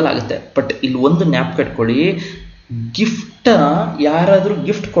 ಟ್ಯಾಕ್ಸೇಬಲ್ ಆಗುತ್ತೆ. ಬಟ್ ಇಲ್ಲಿ ಒಂದು ನ್ಯಾಪ್ ಕಟ್ಕೊಳ್ಳಿ, ಗಿಫ್ಟ್ ಯಾರಾದ್ರೂ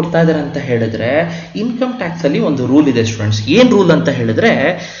ಗಿಫ್ಟ್ ಕೊಡ್ತಾ ಇದಾರೆ ಅಂತ ಹೇಳಿದ್ರೆ ಇನ್ಕಮ್ ಟ್ಯಾಕ್ಸ್ ಅಲ್ಲಿ ಒಂದು ರೂಲ್ ಇದೆ ಸ್ಟೂಡೆಂಟ್ಸ್. ಏನ್ ರೂಲ್ ಅಂತ ಹೇಳಿದ್ರೆ,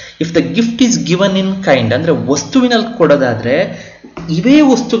 if the gift is given in kind ಅಂದ್ರೆ ವಸ್ತುವಿನಲ್ಲಿ ಕೊಡೋದಾದ್ರೆ ಇವೇ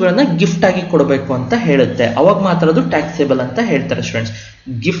ವಸ್ತುಗಳನ್ನ ಗಿಫ್ಟ್ ಆಗಿ ಕೊಡಬೇಕು ಅಂತ ಹೇಳುತ್ತೆ, ಅವಾಗ ಮಾತ್ರ ಅದು ಟ್ಯಾಕ್ಸೇಬಲ್ ಅಂತ ಹೇಳ್ತಾರೆ ಸ್ಟೂಡೆಂಟ್ಸ್.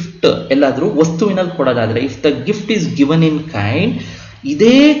 ಗಿಫ್ಟ್ ಎಲ್ಲಾದ್ರೂ ವಸ್ತುವಿನಲ್ಲಿ ಕೊಡೋದಾದ್ರೆ if the gift is given in kind,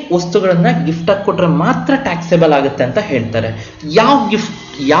 ಇದೇ ವಸ್ತುಗಳನ್ನ ಗಿಫ್ಟ್ ಆಗಿ ಕೊಟ್ರೆ ಮಾತ್ರ ಟ್ಯಾಕ್ಸೇಬಲ್ ಆಗುತ್ತೆ ಅಂತ ಹೇಳ್ತಾರೆ.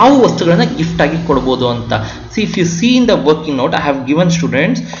 ಯಾವ ವಸ್ತುಗಳನ್ನ ಗಿಫ್ಟ್ ಆಗಿ ಕೊಡ್ಬೋದು ಅಂತ. If U C in the working note, I have given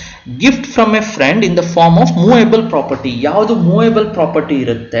students gift from A friend in the form of movable property. ಯಾವುದು ಮೂವೇಬಲ್ ಪ್ರಾಪರ್ಟಿ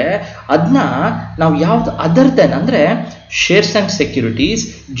ಇರುತ್ತೆ ಅದನ್ನ ನಾವು ಯಾವ್ದು ಅದರ್ ದೆನ್ ಅಂದ್ರೆ shares and securities,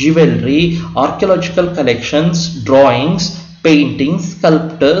 jewellery, archaeological collections, drawings, paintings,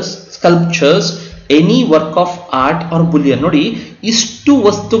 sculptures, any work of art R Boolean. ನೋಡಿ, ಇಷ್ಟು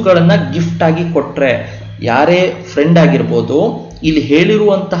ವಸ್ತುಗಳನ್ನ gift ಆಗಿ ಕೊಟ್ರೆ, ಯಾರೇ ಫ್ರೆಂಡ್ ಆಗಿರ್ಬೋದು, ಇಲ್ಲಿ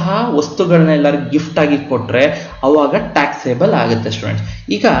ಹೇಳಿರುವಂತಹ ವಸ್ತುಗಳನ್ನ ಎಲ್ಲರಿಗೂ ಗಿಫ್ಟ್ ಆಗಿ ಕೊಟ್ರೆ ಅವಾಗ ಟ್ಯಾಕ್ಸೇಬಲ್ ಆಗುತ್ತೆ ಸ್ಟೂಡೆಂಟ್ಸ್.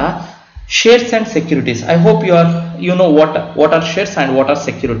 ಈಗ shares and securities, I hope you know what are shares and what are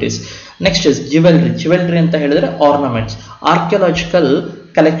securities. Next is jewellery ಅಂತ ಹೇಳಿದ್ರೆ ಆರ್ನಮೆಂಟ್ಸ್. ಆರ್ಕಿಯಾಲಜಿಕಲ್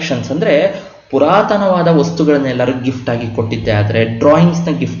ಕಲೆಕ್ಷನ್ಸ್ ಅಂದ್ರೆ ಪುರಾತನವಾದ ವಸ್ತುಗಳನ್ನೆಲ್ಲರೂ ಗಿಫ್ಟ್ ಆಗಿ ಕೊಟ್ಟಿದ್ದೆ ಆದರೆ,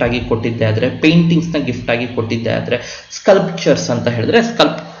 ಡ್ರಾಯಿಂಗ್ಸ್ನ ಗಿಫ್ಟ್ ಆಗಿ ಕೊಟ್ಟಿದ್ದೆ ಆದರೆ, ಪೇಂಟಿಂಗ್ಸ್ನ ಗಿಫ್ಟ್ ಆಗಿ ಕೊಟ್ಟಿದ್ದೆ ಆದರೆ, ಸ್ಕಲ್ಪ್ಚರ್ಸ್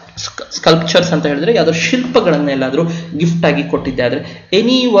ಅಂತ ಹೇಳಿದ್ರೆ ಯಾವುದೋ ಶಿಲ್ಪಗಳನ್ನೆಲ್ಲಾದರೂ ಗಿಫ್ಟ್ ಆಗಿ ಕೊಟ್ಟಿದ್ದೆ ಆದರೆ,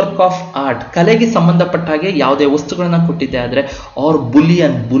 ಎನಿ ವರ್ಕ್ ಆಫ್ ಆರ್ಟ್, ಕಲೆಗೆ ಸಂಬಂಧಪಟ್ಟ ಹಾಗೆ ಯಾವುದೇ ವಸ್ತುಗಳನ್ನ ಕೊಟ್ಟಿದ್ದೆ ಆದರೆ, R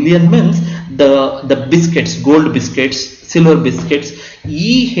Boolean means the biscuits, gold biscuits, silver biscuits,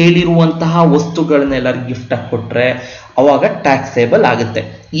 ಈ ಹೇಳಿರುವಂತಹ ವಸ್ತುಗಳನ್ನೆಲ್ಲರೂ ಗಿಫ್ಟ್ ಆಗಿ ಕೊಟ್ರೆ ಅವಾಗ ಟ್ಯಾಕ್ಸೇಬಲ್ ಆಗುತ್ತೆ.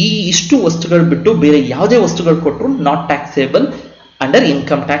 ಇಷ್ಟು ವಸ್ತುಗಳು ಬಿಟ್ಟು ಬೇರೆ ಯಾವುದೇ ವಸ್ತುಗಳು ಕೊಟ್ಟರು not taxable under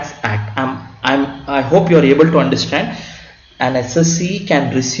income tax act. I hope you are able to understand. An SSC can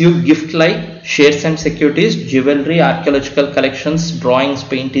receive gift like shares and securities, jewelry, archaeological collections, drawings,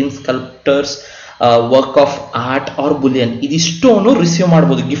 paintings, sculptures, work of art R Boolean. ಇದಿಷ್ಟನ್ನು receive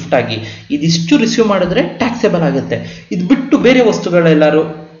ಮಾಡ್ಬೋದು gift ಆಗಿ. ಇದಿಷ್ಟು receive ಮಾಡಿದ್ರೆ taxable ಆಗುತ್ತೆ. ಇದು ಬಿಟ್ಟು ಬೇರೆ ವಸ್ತುಗಳೆಲ್ಲರೂ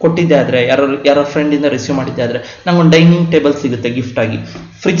ಕೊಟ್ಟಿದ್ದೆ ಆದರೆ, ಯಾರೋ ಫ್ರೆಂಡಿಂದ ರಿಸೀವ್ ಮಾಡಿದ್ದೆ ಆದರೆ, ನಂಗೊಂದು ಡೈನಿಂಗ್ ಟೇಬಲ್ ಸಿಗುತ್ತೆ ಗಿಫ್ಟ್ ಆಗಿ,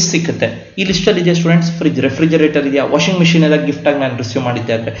 ಫ್ರಿಜ್ ಸಿಗುತ್ತೆ. ಈ ಲಿಸ್ಟಲ್ಲಿ ಇದೆಯಾ ಸ್ಟೂಡೆಂಟ್ಸ್? ಫ್ರಿಜ್, ರೆಫ್ರಿಜರೇಟರ್ ಇದೆಯಾ? ವಾಷಿಂಗ್ ಮಿಷಿನ್ ಎಲ್ಲ ಗಿಫ್ಟ್ ಆಗಿ ನಾನು ರಿಸೀವ್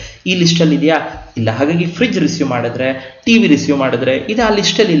ಮಾಡಿದ್ದೆ ಆದರೆ ಈ ಲಿಸ್ಟಲ್ಲಿ ಇದೆಯಾ? ಇಲ್ಲ. ಹಾಗಾಗಿ ಫ್ರಿಜ್ ರಿಸೀವ್ ಮಾಡಿದ್ರೆ, ಟಿವಿ ರಿಸೀವ್ ಮಾಡಿದ್ರೆ ಇದು ಆ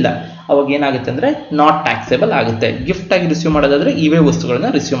ಲಿಸ್ಟಲ್ಲಿ ಇಲ್ಲ. ಅವಾಗ ಏನಾಗುತ್ತೆ ಅಂದ್ರೆ ನಾಟ್ ಟ್ಯಾಕ್ಸೇಬಲ್ ಆಗುತ್ತೆ. ಗಿಫ್ಟ್ ಆಗಿ ರಿಸೀವ್ ಮಾಡೋದಾದ್ರೆ ಇವೇ ವಸ್ತುಗಳನ್ನ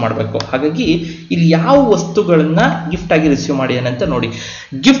ರಿಸೀವ್ ಮಾಡಬೇಕು. ಹಾಗಾಗಿ ಇಲ್ಲಿ ಯಾವ ವಸ್ತುಗಳನ್ನ ಗಿಫ್ಟ್ ಆಗಿ ರಿಸೀವ್ ಮಾಡಿದಾನೆ ಅಂತ ನೋಡಿ.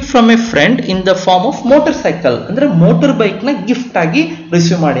 Gift from A friend in the form of motor cycle ಅಂದ್ರೆ ಮೋಟರ್ ಬೈಕ್ ನ ಗಿಫ್ಟ್ ಆಗಿ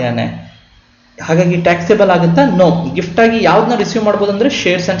ರಿಸೀವ್ ಮಾಡಿದಾನೆ. ಹಾಗಾಗಿ ಟ್ಯಾಕ್ಸೇಬಲ್ ಆಗುತ್ತಾ? ನೋ. ಗಿಫ್ಟ್ ಆಗಿ ಯಾವ್ದನ್ನ ರಿಸೀವ್ ಮಾಡ್ಬೋದು ಅಂದ್ರೆ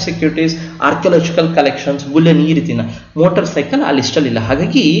shares and securities, archaeological collections, Boolean, ಈ ರೀತಿನ. ಮೋಟರ್ ಸೈಕಲ್ ಆ ಲಿಸ್ಟಲ್ಲಿ ಇಲ್ಲ.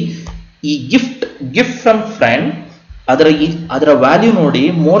 ಹಾಗಾಗಿ ಈ ಗಿಫ್ಟ್ ಫ್ರಮ್ ಫ್ರೆಂಡ್ ಅದರ ವ್ಯಾಲ್ಯೂ ನೋಡಿ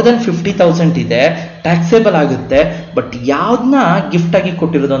ಮೋರ್ ದೆನ್ 50,000 ಇದೆ, ಟ್ಯಾಕ್ಸೇಬಲ್ ಆಗುತ್ತೆ. ಬಟ್ ಯಾವ್ದನ್ನ ಗಿಫ್ಟ್ ಆಗಿ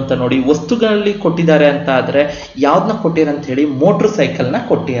ಕೊಟ್ಟಿರೋದು ಅಂತ ನೋಡಿ. ವಸ್ತುಗಳಲ್ಲಿ ಕೊಟ್ಟಿದ್ದಾರೆ ಅಂತ ಆದ್ರೆ ಯಾವ್ದನ್ನ ಕೊಟ್ಟಿದ್ದಾರೆ ಅಂತ ಹೇಳಿ ಮೋಟರ್ ಸೈಕಲ್ನ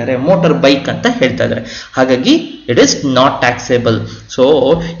ಕೊಟ್ಟಿದ್ದಾರೆ, ಮೋಟರ್ ಬೈಕ್ ಅಂತ ಹೇಳ್ತಾ ಇದ್ದಾರೆ. ಹಾಗಾಗಿ it is not taxable. So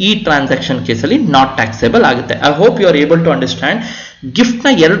ಈ ಟ್ರಾನ್ಸಾಕ್ಷನ್ ಕೇಸಲ್ಲಿ ನಾಟ್ ಟ್ಯಾಕ್ಸೇಬಲ್ ಆಗುತ್ತೆ. I hope you are able to understand. Gift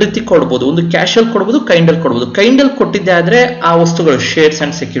ನ ಎರಡು ರೀತಿ ಕೊಡ್ಬೋದು. ಒಂದು ಕ್ಯಾಶುವಲ್ ಕೊಡ್ಬೋದು, ಕೈಂಡಲ್ ಕೊಡ್ಬೋದು. ಕೈಂಡಲ್ ಕೊಟ್ಟಿದ್ದೆ ಆದ್ರೆ ಆ ವಸ್ತುಗಳು shares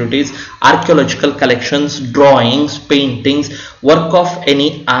and securities, archaeological collections, drawings, paintings, work of any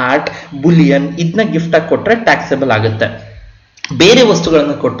art, Boolean, ಇದನ್ನ ಗಿಫ್ಟ್ ಆಗಿ ಕೊಟ್ರೆ ಟ್ಯಾಕ್ಸೇಬಲ್ ಆಗುತ್ತೆ. ಬೇರೆ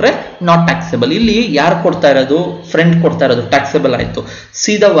ವಸ್ತುಗಳನ್ನು ಕೊಟ್ರೆ ನಾಟ್ ಟ್ಯಾಕ್ಸೇಬಲ್. ಇಲ್ಲಿ ಯಾರು ಕೊಡ್ತಾ ಇರೋದು? ಫ್ರೆಂಡ್ ಕೊಡ್ತಾ ಇರೋದು, ಟ್ಯಾಕ್ಸೇಬಲ್ ಆಯ್ತು.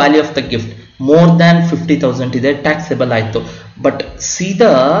 C the value of the gift more than 50,000 ಇದೆ, ಟ್ಯಾಕ್ಸೇಬಲ್ ಆಯ್ತು. But C the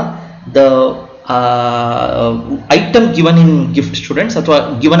item given in gift students, ಅಥವಾ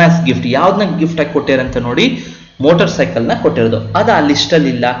ಗಿವನ್ ಆಸ್ ಗಿಫ್ಟ್, ಯಾವ್ದನ್ನ ಗಿಫ್ಟ್ ಆಗಿ ಕೊಟ್ಟಿರ ಅಂತ ನೋಡಿ. ಮೋಟರ್ ಸೈಕಲ್ ನ ಕೊಟ್ಟಿರೋದು, ಅದು ಆ ಲಿಸ್ಟ್ ಅಲ್ಲಿ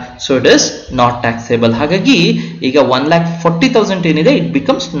ಇಲ್ಲ. So it is not taxable. ಹಾಗಾಗಿ ಈಗ 1,40,000 ಏನಿದೆ, ಇಟ್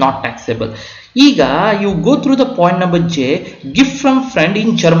ಬಿಕಮ್ಸ್ ನಾಟ್ ಟ್ಯಾಕ್ಸೇಬಲ್. ಈಗ you go through the point number J. Gift from friend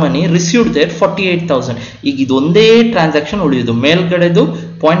in Germany received there 48,000. ಈಗ ಇದೊಂದೇ ಟ್ರಾನ್ಸಾಕ್ಷನ್ ಉಳಿಯೋದು. ಮೇಲ್ಗಡೆದು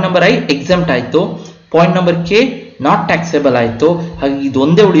ಪಾಯಿಂಟ್ ನಂಬರ್ ಐ ಎಕ್ಸೆಂಪ್ಟ್ ಆಯ್ತು, point number can not taxable ಆಯ್ತು. ಹಾಗೆ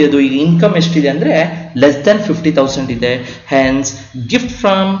ಇದೊಂದೇ ಉಳಿಯೋದು. ಈಗ ಇನ್ಕಮ್ ಎಷ್ಟಿದೆ ಅಂದ್ರೆ ಲೆಸ್ ದನ್ 50,000 ಇದೆ. Hence gift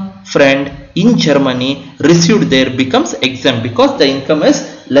from friend in Germany received there becomes exempt because the income is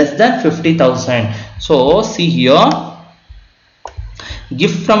less than 50,000. So see here,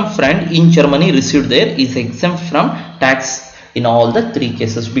 gift from friend in Germany received there is exempt from tax in all the three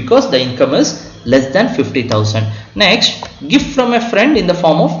cases because the income is less than 50,000. Next, gift from a friend in the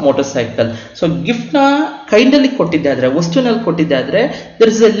form of motorcycle. So gift na kindly kottidde adre, vastunalli kottidde adre,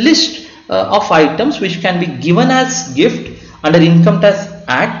 there is a list of items which can be given as gift under income tax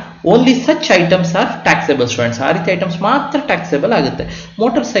act. Only such items are taxable students. ಆ ರೀತಿ items ಮಾತ್ರ taxable ಆಗುತ್ತೆ.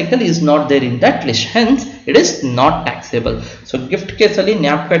 Motor cycle is not there in that list, hence it is not taxable. So gift ಕೇಸಲ್ಲಿ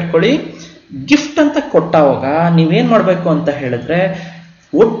ಜ್ಞಾಪಕ ಇಟ್ಕೊಳ್ಳಿ, gift ಅಂತ ಕೊಟ್ಟಾಗ ನೀವೇನ್ ಮಾಡಬೇಕು ಅಂತ ಹೇಳಿದ್ರೆ,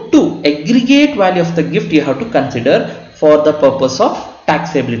 ಒಟ್ಟು aggregate value of the gift you have to consider for the purpose of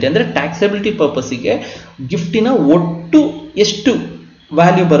ಟ್ಯಾಕ್ಸೇಬಿಲಿಟಿ. ಅಂದ್ರೆ ಟ್ಯಾಕ್ಸೇಬಿಲಿಟಿ ಪರ್ಪಸ್ಗೆ ಗಿಫ್ಟಿನ ಒಟ್ಟು ಎಷ್ಟು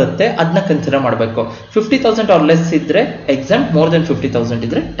ವ್ಯಾಲ್ಯೂ ಬರುತ್ತೆ ಅದನ್ನ ಕನ್ಸಿಡರ್ ಮಾಡಬೇಕು. 50,000 ಆರ್ ಲೆಸ್ ಇದ್ರೆ ಎಕ್ಸಾಮ್, ಮೋರ್ ದೆನ್ 50,000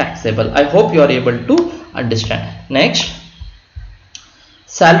 ಇದ್ರೆ taxable. I hope you are able to understand. Next,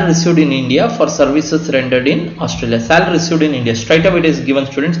 salary received in India for services rendered in Australia. Salary received in India, straight away it is given,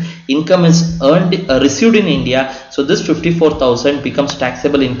 students. Income is earned received in India, so this 54,000 becomes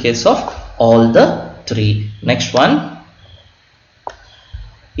taxable in case of all the three. Next one,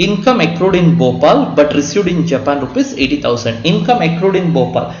 income accrued in Bhopal but received in Japan, rupees 80,000. Income accrued in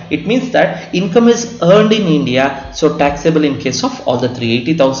Bhopal, it means that income is earned in India, so taxable in case of all the three,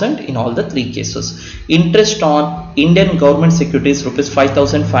 80,000 in all the three cases. Interest on Indian government securities, rupees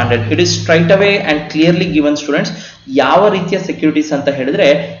 5,500. It is straight away and clearly given, students. ಯಾವ ರೀತಿಯ securities ಅಂತ ಹೇಳಿದ್ರೆ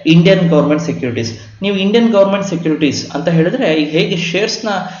Indian government securities. ನೀವು Indian government securities ಅಂತ ಹೇಳಿದ್ರೆ ಹೇಗೆ ಶೇರ್ಸ್ನ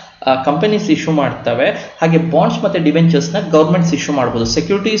companies issue ಮಾಡ್ತವೆ, ಹಾಗೆ ಬಾಂಡ್ಸ್ ಮತ್ತೆ ಡಿಬೆಂಚರ್ಸ್ ನ ಗವರ್ಮೆಂಟ್ಸ್ ಇಶ್ಯೂ ಮಾಡಬಹುದು.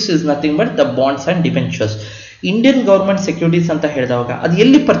 Securities is nothing but the bonds and debentures. Indian government securities ಅಂತ ಹೇಳಿದಾಗ ಅದು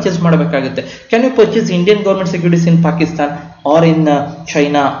ಎಲ್ಲಿ ಪರ್ಚೇಸ್ ಮಾಡಬೇಕಾಗುತ್ತೆ? Can you purchase Indian government securities in Pakistan R in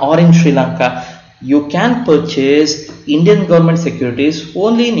China R in Sri Lanka? You can purchase Indian government securities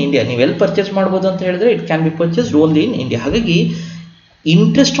only in India. ನೀವು ಎಲ್ಲಿ purchase ಮಾಡ್ಬೋದು ಅಂತ ಹೇಳಿದ್ರೆ it can be purchased only in India. ಹಾಗಾಗಿ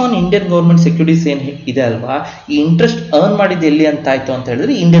interest on Indian government securities ಏನ್ ಇದೆ ಅಲ್ವಾ, ಈ ಇಂಟ್ರೆಸ್ಟ್ ಅರ್ನ್ ಮಾಡಿದ್ದು ಎಲ್ಲಿ ಅಂತ ಆಯ್ತು ಅಂತ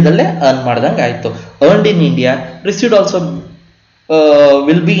ಹೇಳಿದ್ರೆ ಇಂಡಿಯಾದಲ್ಲೇ ಅರ್ನ್ ಮಾಡ್ದಂಗೆ ಆಯ್ತು. Earned in India, received also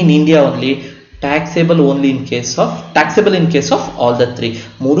will be in India only, taxable only in case of all the three.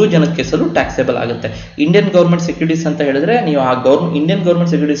 ಮೂರು ಜನದ ಕೇಸಲ್ಲೂ ಟ್ಯಾಕ್ಸೇಬಲ್ ಆಗುತ್ತೆ. ಇಂಡಿಯನ್ ಗವರ್ಮೆಂಟ್ ಸೆಕ್ಯೂರಿಟೀಸ್ ಅಂತ ಹೇಳಿದ್ರೆ ನೀವು ಆ ಇಂಡಿಯನ್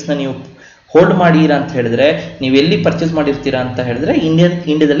ಗವರ್ಮೆಂಟ್ ಸೆಕ್ಯೂರಿಟೀಸ್ನ ನೀವು ಹೋಲ್ಡ್ ಮಾಡಿರಾ ಅಂತ ಹೇಳಿದ್ರೆ ನೀವು ಎಲ್ಲಿ ಪರ್ಚೇಸ್ ಮಾಡಿರ್ತೀರಾ ಅಂತ ಹೇಳಿದ್ರೆ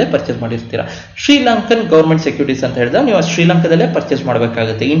ಇಂಡಿಯಾದಲ್ಲೇ ಪರ್ಚೇಸ್ ಮಾಡಿರ್ತೀರಾ. ಶ್ರೀಲಂಕನ್ ಗವರ್ಮೆಂಟ್ ಸೆಕ್ಯೂರಿಟೀಸ್ ಅಂತ ಹೇಳಿದ್ರೆ ನೀವು ಶ್ರೀಲಂಕಾದಲ್ಲೇ ಪರ್ಚೇಸ್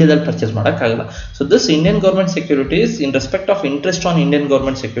ಮಾಡಬೇಕಾಗುತ್ತೆ, ಇಂಡಿಯಾದಲ್ಲಿ ಪರ್ಚೇಸ್ ಮಾಡೋಕ್ಕಾಗಲ್ಲ. So this Indian government securities in respect of interest on Indian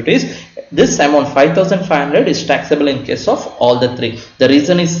government securities, this amount 5,500 is taxable in case of all the three. The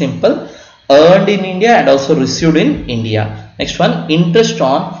reason is simple, earned in India and also received in India. Next one, interest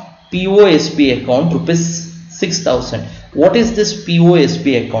on POSB account, rupees 6,000. What is this POSB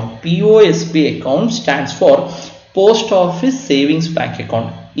account? POSB account stands for Post Office Savings Bank Account.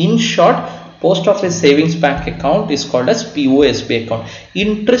 In short, Post Office Savings Bank Account is called as POSB account.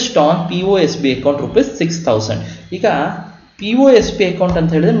 Interest on POSB account, rupees 6,000. ಈಗ POSB account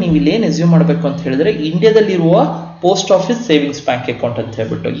ಅಂತ ಹೇಳಿದ್ರೆ ನೀವು ಇಲ್ಲಿ ಏನು assume ಮಾಡಬೇಕು ಅಂತ ಹೇಳಿದ್ರೆ ಇಂಡಿಯಾದಲ್ಲಿರುವ post office savings bank account ಅಂತ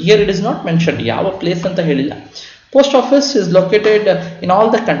ಹೇಳ್ಬಿಟ್ಟು. Here it is not mentioned, ಯಾವ ಪ್ಲೇಸ್ ಅಂತ ಹೇಳಿಲ್ಲ. Post office is located in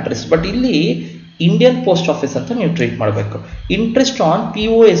all the countries, but ಇಲ್ಲಿ ಇಂಡಿಯನ್ ಪೋಸ್ಟ್ ಆಫೀಸ್ ಅಂತ ನೀವು ಟ್ರೀಟ್ ಮಾಡಬೇಕು. ಇಂಟ್ರೆಸ್ಟ್ ಆನ್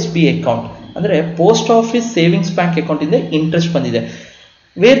POSB ಅಕೌಂಟ್ ಅಂದ್ರೆ post office savings bank account ಇಂದ ಇಂಟ್ರೆಸ್ಟ್ ಬಂದಿದೆ.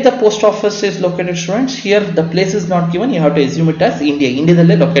 Where the post office is located, students? Here the place is not given, you have to assume it as India.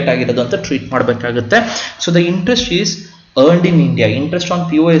 ಇಂಡಿಯಾದಲ್ಲೇ locate ಆಗಿರೋದು ಅಂತ treat ಮಾಡಬೇಕಾಗುತ್ತೆ. So the interest is earned in India. Interest on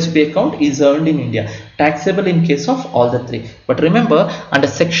POSB account is earned in India, taxable in case of all the three. But remember, under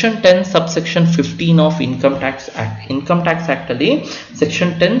section 10 subsection 15 of Income Tax Act ಅಲ್ಲಿ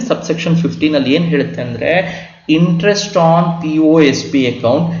section 10 subsection 15 ಅಲ್ಲಿ ಏನು ಹೇಳುತ್ತೆ ಅಂದ್ರೆ interest on POSB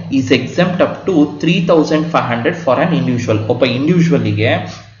account is exempt up to 3,500 for an individual. ಒಬ್ಬ ಇಂಡಿವಿಜುವಲ್ಗೆ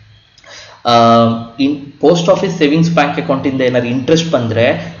post office savings bank account ಇಂದ ಏನಾದ್ರು interest ಬಂದ್ರೆ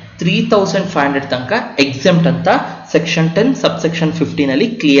 3,500 ತನಕ ಎಕ್ಸೆಂಪ್ಟ್ ಅಂತ ಸೆಕ್ಷನ್ 10 ಸಬ್ಸೆಕ್ಷನ್ 15 ಅಲ್ಲಿ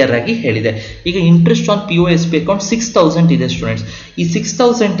ಕ್ಲಿಯರ್ ಆಗಿ ಹೇಳಿದೆ. ಈಗ ಇಂಟ್ರೆಸ್ಟ್ ಆನ್ POSB ಅಕೌಂಟ್ 6,000 ಇದೆ ಸ್ಟೂಡೆಂಟ್ಸ್. ಈ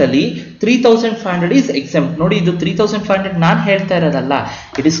 6,000 ಅಲ್ಲಿ 3,500 ಇಸ್ ಎಕ್ಸೆಂಪ್ಟ್. ನೋಡಿ, ಇದು 3,500 ನಾನು ಹೇಳ್ತಾ ಇರೋದಲ್ಲ,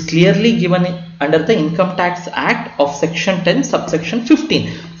 it is clearly given under the income tax act of section 10 subsection 15.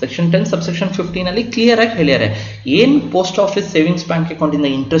 Section 10 subsection 15 ಅಲ್ಲಿ ಕ್ಲಿಯರ್ ಆಗಿ ಹೇಳಿದ್ದಾರೆ ಏನ್ post office savings bank account ಇಂದ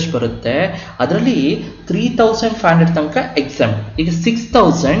ಇಂಟ್ರೆಸ್ಟ್ ಬರುತ್ತೆ ಅದರಲ್ಲಿ 3,500 ತನಕ ಎಕ್ಸೆಂಪ್ಟ್. ಈಗ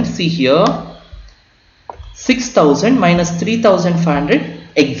 6,000, see here, 6,000 minus 3,500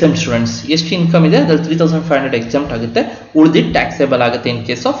 exempt students. ಎಷ್ಟು ಇನ್ಕಮ್ ಇದೆ ಅದ್ರಲ್ಲಿ 3,500 ಎಕ್ಸೆಂಪ್ಟ್ ಆಗುತ್ತೆ, ಉಳಿದಿದ್ದು ಟ್ಯಾಕ್ಸೇಬಲ್ ಆಗುತ್ತೆ in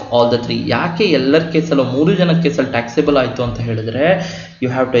case of all the three. ಯಾಕೆ ಎಲ್ಲರ ಕೇಸಲ್ಲೂ 3 ಜನದ ಕೇಸಲ್ಲಿ ಟ್ಯಾಕ್ಸೇಬಲ್ ಆಯಿತು ಅಂತ ಹೇಳಿದ್ರೆ you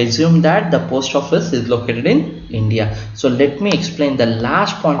have to assume that the post office is located in India. So let me explain the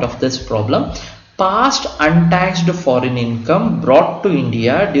last point of this problem. Past untaxed foreign income brought to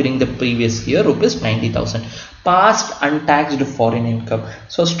India during the previous year, rupees 90,000. Past untaxed foreign income.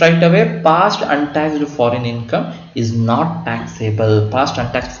 So straight away, past untaxed foreign income is not taxable. Past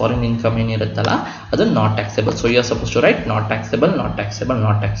untaxed foreign income ಏನಿರುತ್ತಲ್ಲ ಅದು not taxable. So you are supposed to write not taxable, not taxable,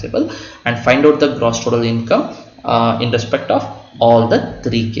 not taxable, and find out the gross total income in respect of all the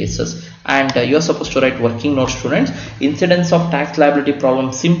 3 cases. And you are supposed to write working notes, students. Incidence of tax liability problem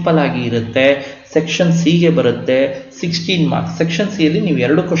simple ಆಗಿ ಇರುತ್ತೆ. Section C ಗೆ ಬರುತ್ತೆ, 16 marks. Section C ಅಲ್ಲಿ ನೀವು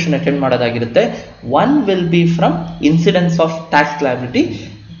 2 question attend ಮಾಡೋದಾಗಿರುತ್ತೆ. 1 will be from incidence of tax liability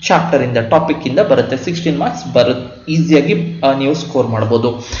chapter ಇಂದ, topic ಇಂದ ಬರುತ್ತೆ. 16 marks ಬರುತ್ತೆ, ಈಸಿಯಾಗಿ ನೀವು ಸ್ಕೋರ್ ಮಾಡಬಹುದು.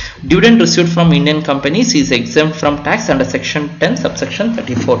 Dividend received from Indian companies is exempt from tax under section 10 subsection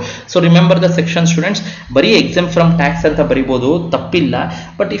 34. So remember the section students. ಬರೀ ಎಕ್ಸೆಂಪ್ಟ್ ಫ್ರಮ್ ಟ್ಯಾಕ್ಸ್ ಅಂತ ಬರಿಬಹುದು, ತಪ್ಪಿಲ್ಲ.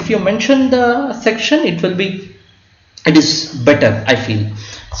 But if you mention the section, it is better, I feel.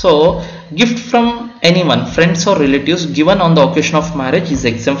 So gift from anyone, friends or relatives, given on the occasion of marriage is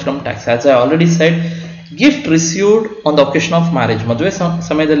exempt from tax. As I already said, gift received on the occasion of marriage, ಮದುವೆ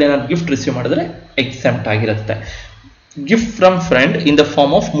ಸಮಯದಲ್ಲಿ ಏನಾದ್ರು gift receive ಮಾಡಿದ್ರೆ exempt ಆಗಿರುತ್ತೆ. Gift from friend in the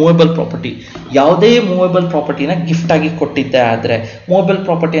form of movable property, ಯಾವುದೇ movable ಪ್ರಾಪರ್ಟಿನ gift ಆಗಿ ಕೊಟ್ಟಿದ್ದೆ ಆದರೆ, movable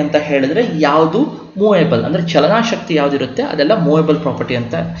property ಅಂತ ಹೇಳಿದ್ರೆ ಯಾವುದು ಮೂವೇಬಲ್ ಅಂದ್ರೆ ಚಲನಾಶಕ್ತಿ ಯಾವ್ದಿರುತ್ತೆ ಅದೆಲ್ಲ ಮೂವೇಬಲ್ ಪ್ರಾಪರ್ಟಿ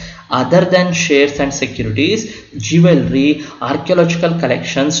ಅಂತ. Other then shares and securities, jewellery, archaeological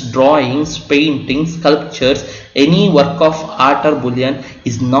collections, drawings, paintings, sculptures, any work of art R Boolean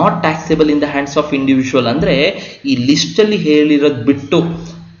is not taxable in the hands of individual. ಅಂದ್ರೆ ಈ ಲಿಸ್ಟ್ ಅಲ್ಲಿ ಹೇಳಿರೋದು ಬಿಟ್ಟು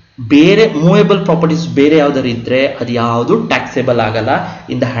ಬೇರೆ ಮೂವೇಬಲ್ ಪ್ರಾಪರ್ಟೀಸ್ ಬೇರೆ ಯಾವ್ದಾರು ಇದ್ರೆ ಅದು ಯಾವುದು ಟ್ಯಾಕ್ಸೇಬಲ್ ಆಗಲ್ಲ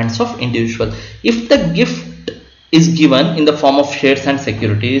in the hands of individual. If the gift is given in the form of shares and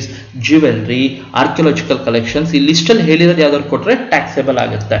securities, jewelry, archaeological collections, ಈ ಲಿಸ್ಟ್ ಅಲ್ಲಿ ಹೇಳಿರೋದು ಯಾವ್ದಾದ್ರು ಕೊಟ್ರೆ ಟ್ಯಾಕ್ಸೇಬಲ್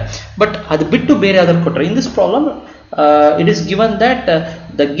ಆಗುತ್ತೆ. ಬಟ್ ಅದು ಬಿಟ್ಟು ಬೇರೆ ಯಾವ್ದಾದ್ರು ಕೊಟ್ರೆ, in this problem it is given that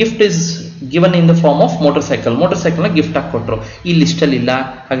the gift is given in the form of motor cycle ನ ಗಿಫ್ಟ್ ಆಗಿ ಕೊಟ್ಟರು, ಈ ಲಿಸ್ಟ್ ಅಲ್ಲಿ ಇಲ್ಲ,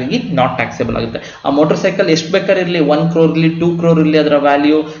 ಹಾಗಾಗಿ ನಾಟ್ ಟ್ಯಾಕ್ಸೇಬಲ್ ಆಗುತ್ತೆ. ಆ ಮೋಟರ್ ಸೈಕಲ್ ಎಷ್ಟು ಬೇಕಾದ್ರೆ ಇರಲಿ, 1 crore ಇರಲಿ, 2 crore ಇರಲಿ, ಅದರ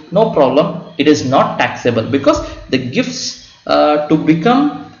value no problem, it is not taxable because the gifts to become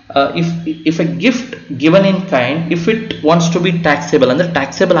if a gift given in kind, if it wants to be taxable, ಅಂದ್ರೆ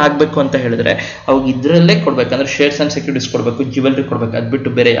ಟ್ಯಾಕ್ಸೇಬಲ್ ಆಗಬೇಕು ಅಂತ ಹೇಳಿದ್ರೆ ಅವಾಗ ಇದ್ರಲ್ಲೇ ಕೊಡ್ಬೇಕು, ಅಂದ್ರೆ ಶೇರ್ಸ್ ಅಂಡ್ ಸೆಕ್ಯೂರಿಟೀಸ್ ಕೊಡಬೇಕು, ಜ್ಯುವೆಲ್ರಿ ಕೊಡಬೇಕು, ಅದು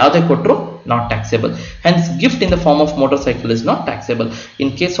ಬಿಟ್ಟು ಬೇರೆ ಯಾವುದೇ ಕೊಟ್ಟರು not taxable. Hence gift in the form of motor cycle is not taxable.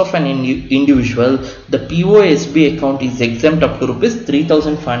 In case of an individual, the POSB account is exempt up to rupees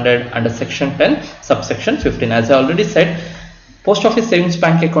 3,500 under section 10 subsection 15. as I already said, post office savings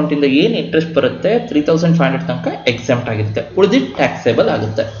bank account ಇಂದ ಏನು interest ಬರುತ್ತೆ 3,500 ತನಕ exempt ಆಗಿರುತ್ತೆ, ಉಳಿದಿದ್ದು taxable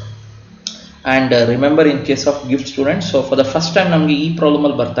ಆಗುತ್ತೆ. And remember in case of gift students, so for the first time ನಮಗೆ ಈ problem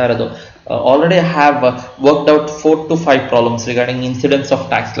ಅಲ್ಲಿ ಬರ್ತಾ ಇರೋದು. Already have worked out 4 to 5 problems regarding incidence of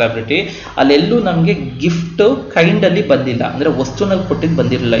tax liability. ಅಲ್ಲೆಲ್ಲೂ ನಮಗೆ ಗಿಫ್ಟ್ ಕೈಂಡ್ ಅಲ್ಲಿ ಬಂದಿಲ್ಲ, ಅಂದ್ರೆ ವಸ್ತುನಲ್ಲಿ ಕೊಟ್ಟಿದ್ದು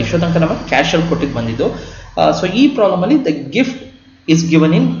ಬಂದಿರಲಿಲ್ಲ, ಇಷ್ಟೋ ತನಕ ನಮಗೆ ಕ್ಯಾಶ್ ಅಲ್ಲಿ ಕೊಟ್ಟಿದ್ದು ಬಂದಿದ್ದು. ಸೊ ಈ ಪ್ರಾಬ್ಲಮ್ ಅಲ್ಲಿ the gift is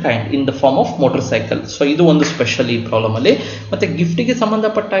given in kind in the form of motorcycle. So ಇದು ಒಂದು ಸ್ಪೆಷಲ್ ಈ ಪ್ರಾಬ್ಲಮ್ ಅಲ್ಲಿ. ಮತ್ತೆ ಗಿಫ್ಟಿಗೆ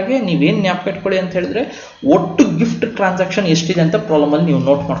ಸಂಬಂಧಪಟ್ಟಾಗೆ ನೀವೇನು ಜ್ಞಾಪಕ ಇಟ್ಕೊಳ್ಳಿ ಅಂತ ಹೇಳಿದ್ರೆ, ಒಟ್ಟು ಗಿಫ್ಟ್ ಟ್ರಾನ್ಸಾಕ್ಷನ್ ಎಷ್ಟಿದೆ ಅಂತ ಪ್ರಾಬ್ಲಮ್ ಅಲ್ಲಿ ನೀವು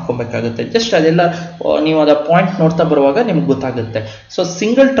ನೋಟ್ ಮಾಡ್ಕೊಬೇಕಾಗುತ್ತೆ. ಜಸ್ಟ್ ಅದೆಲ್ಲ ನೀವು ಅದ ಪಾಯಿಂಟ್ ನೋಡ್ತಾ ಬರುವಾಗ ನಿಮ್ಗೆ ಗೊತ್ತಾಗುತ್ತೆ. ಸೊ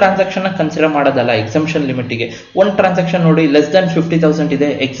ಸಿಂಗಲ್ ಟ್ರಾನ್ಸಾಕ್ಷನ್ ಕನ್ಸಿಡರ್ ಮಾಡೋದಲ್ಲ ಎಕ್ಸೆಂಪ್ಷನ್ ಲಿಮಿಟಿಗೆ. ಒಂದು ಟ್ರಾನ್ಸಾಕ್ಷನ್ ನೋಡಿ ಲೆಸ್ ದನ್ 50,000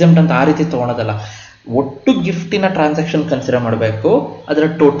 ಇದೆ ಎಕ್ಸೆಂಪ್ಟ್ ಅಂತ ಆ ರೀತಿ ತಗೊಳೋದಲ್ಲ, ಒಟ್ಟು ಗಿಫ್ಟಿನ ಟ್ರಾನ್ಸಾಕ್ಷನ್ ಕನ್ಸಿಡರ್ ಮಾಡಬೇಕು, ಅದರ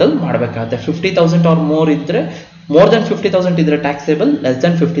ಟೋಟಲ್ ಮಾಡಬೇಕಾಗುತ್ತೆ. 50,000 ಆರ್ ಮೋರ್ ಇದ್ರೆ, more than 50,000 ಇದ್ರೆ ಟ್ಯಾಕ್ಸೇಬಲ್, ಲೆಸ್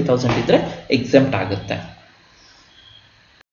ದನ್ 50,000 ಇದ್ರೆ ಎಕ್ಸೆಂಪ್ಟ್ ಆಗುತ್ತೆ.